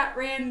 the cat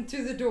ran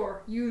to the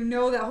door. You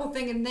know that whole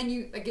thing, and then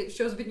you, like, it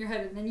shows up in your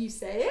head, and then you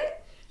say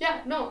it.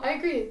 Yeah, no, I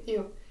agree with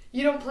you.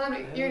 You don't plan I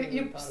it. haven't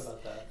even thought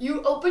about that.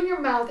 You open your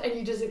mouth and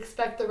you just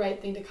expect the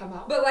right thing to come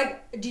out. But,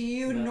 like, do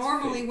you That's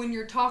normally, fake. when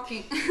you're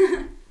talking,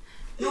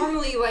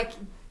 normally, like,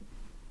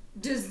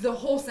 does the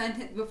whole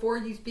sentence, before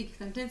you speak a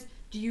sentence,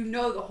 do you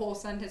know the whole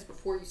sentence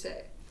before you say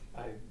it?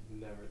 I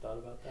never thought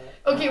about that.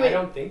 Okay, I wait.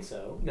 don't think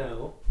so.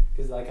 No,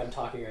 because like I'm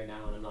talking right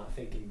now and I'm not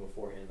thinking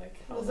beforehand. Like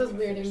how This am I is gonna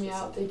finish weirding me the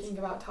out sentence. thinking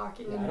about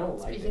talking Yeah, I and don't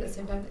like speaking it. at the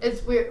same time.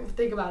 It's weird.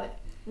 Think about it.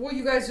 Well,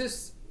 you guys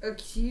just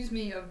accuse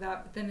me of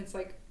that, but then it's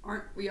like,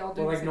 aren't we all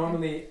doing Well, the like same thing?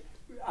 normally,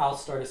 I'll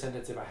start a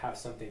sentence if I have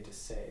something to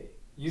say.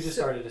 You just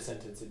So- started a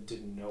sentence and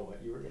didn't know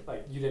what you were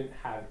like. You didn't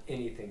have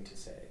anything to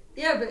say.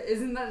 Yeah, but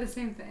isn't that the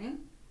same thing?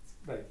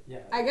 Like yeah.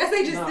 I guess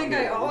I just Not think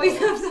really, I always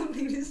no. have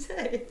something to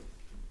say.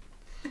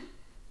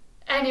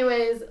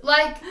 Anyways,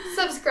 like,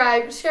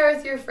 subscribe, share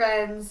with your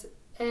friends,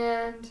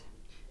 and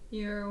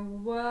You're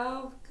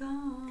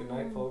welcome. Good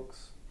night,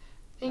 folks.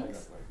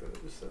 thanks. I don't like that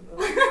I just said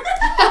that.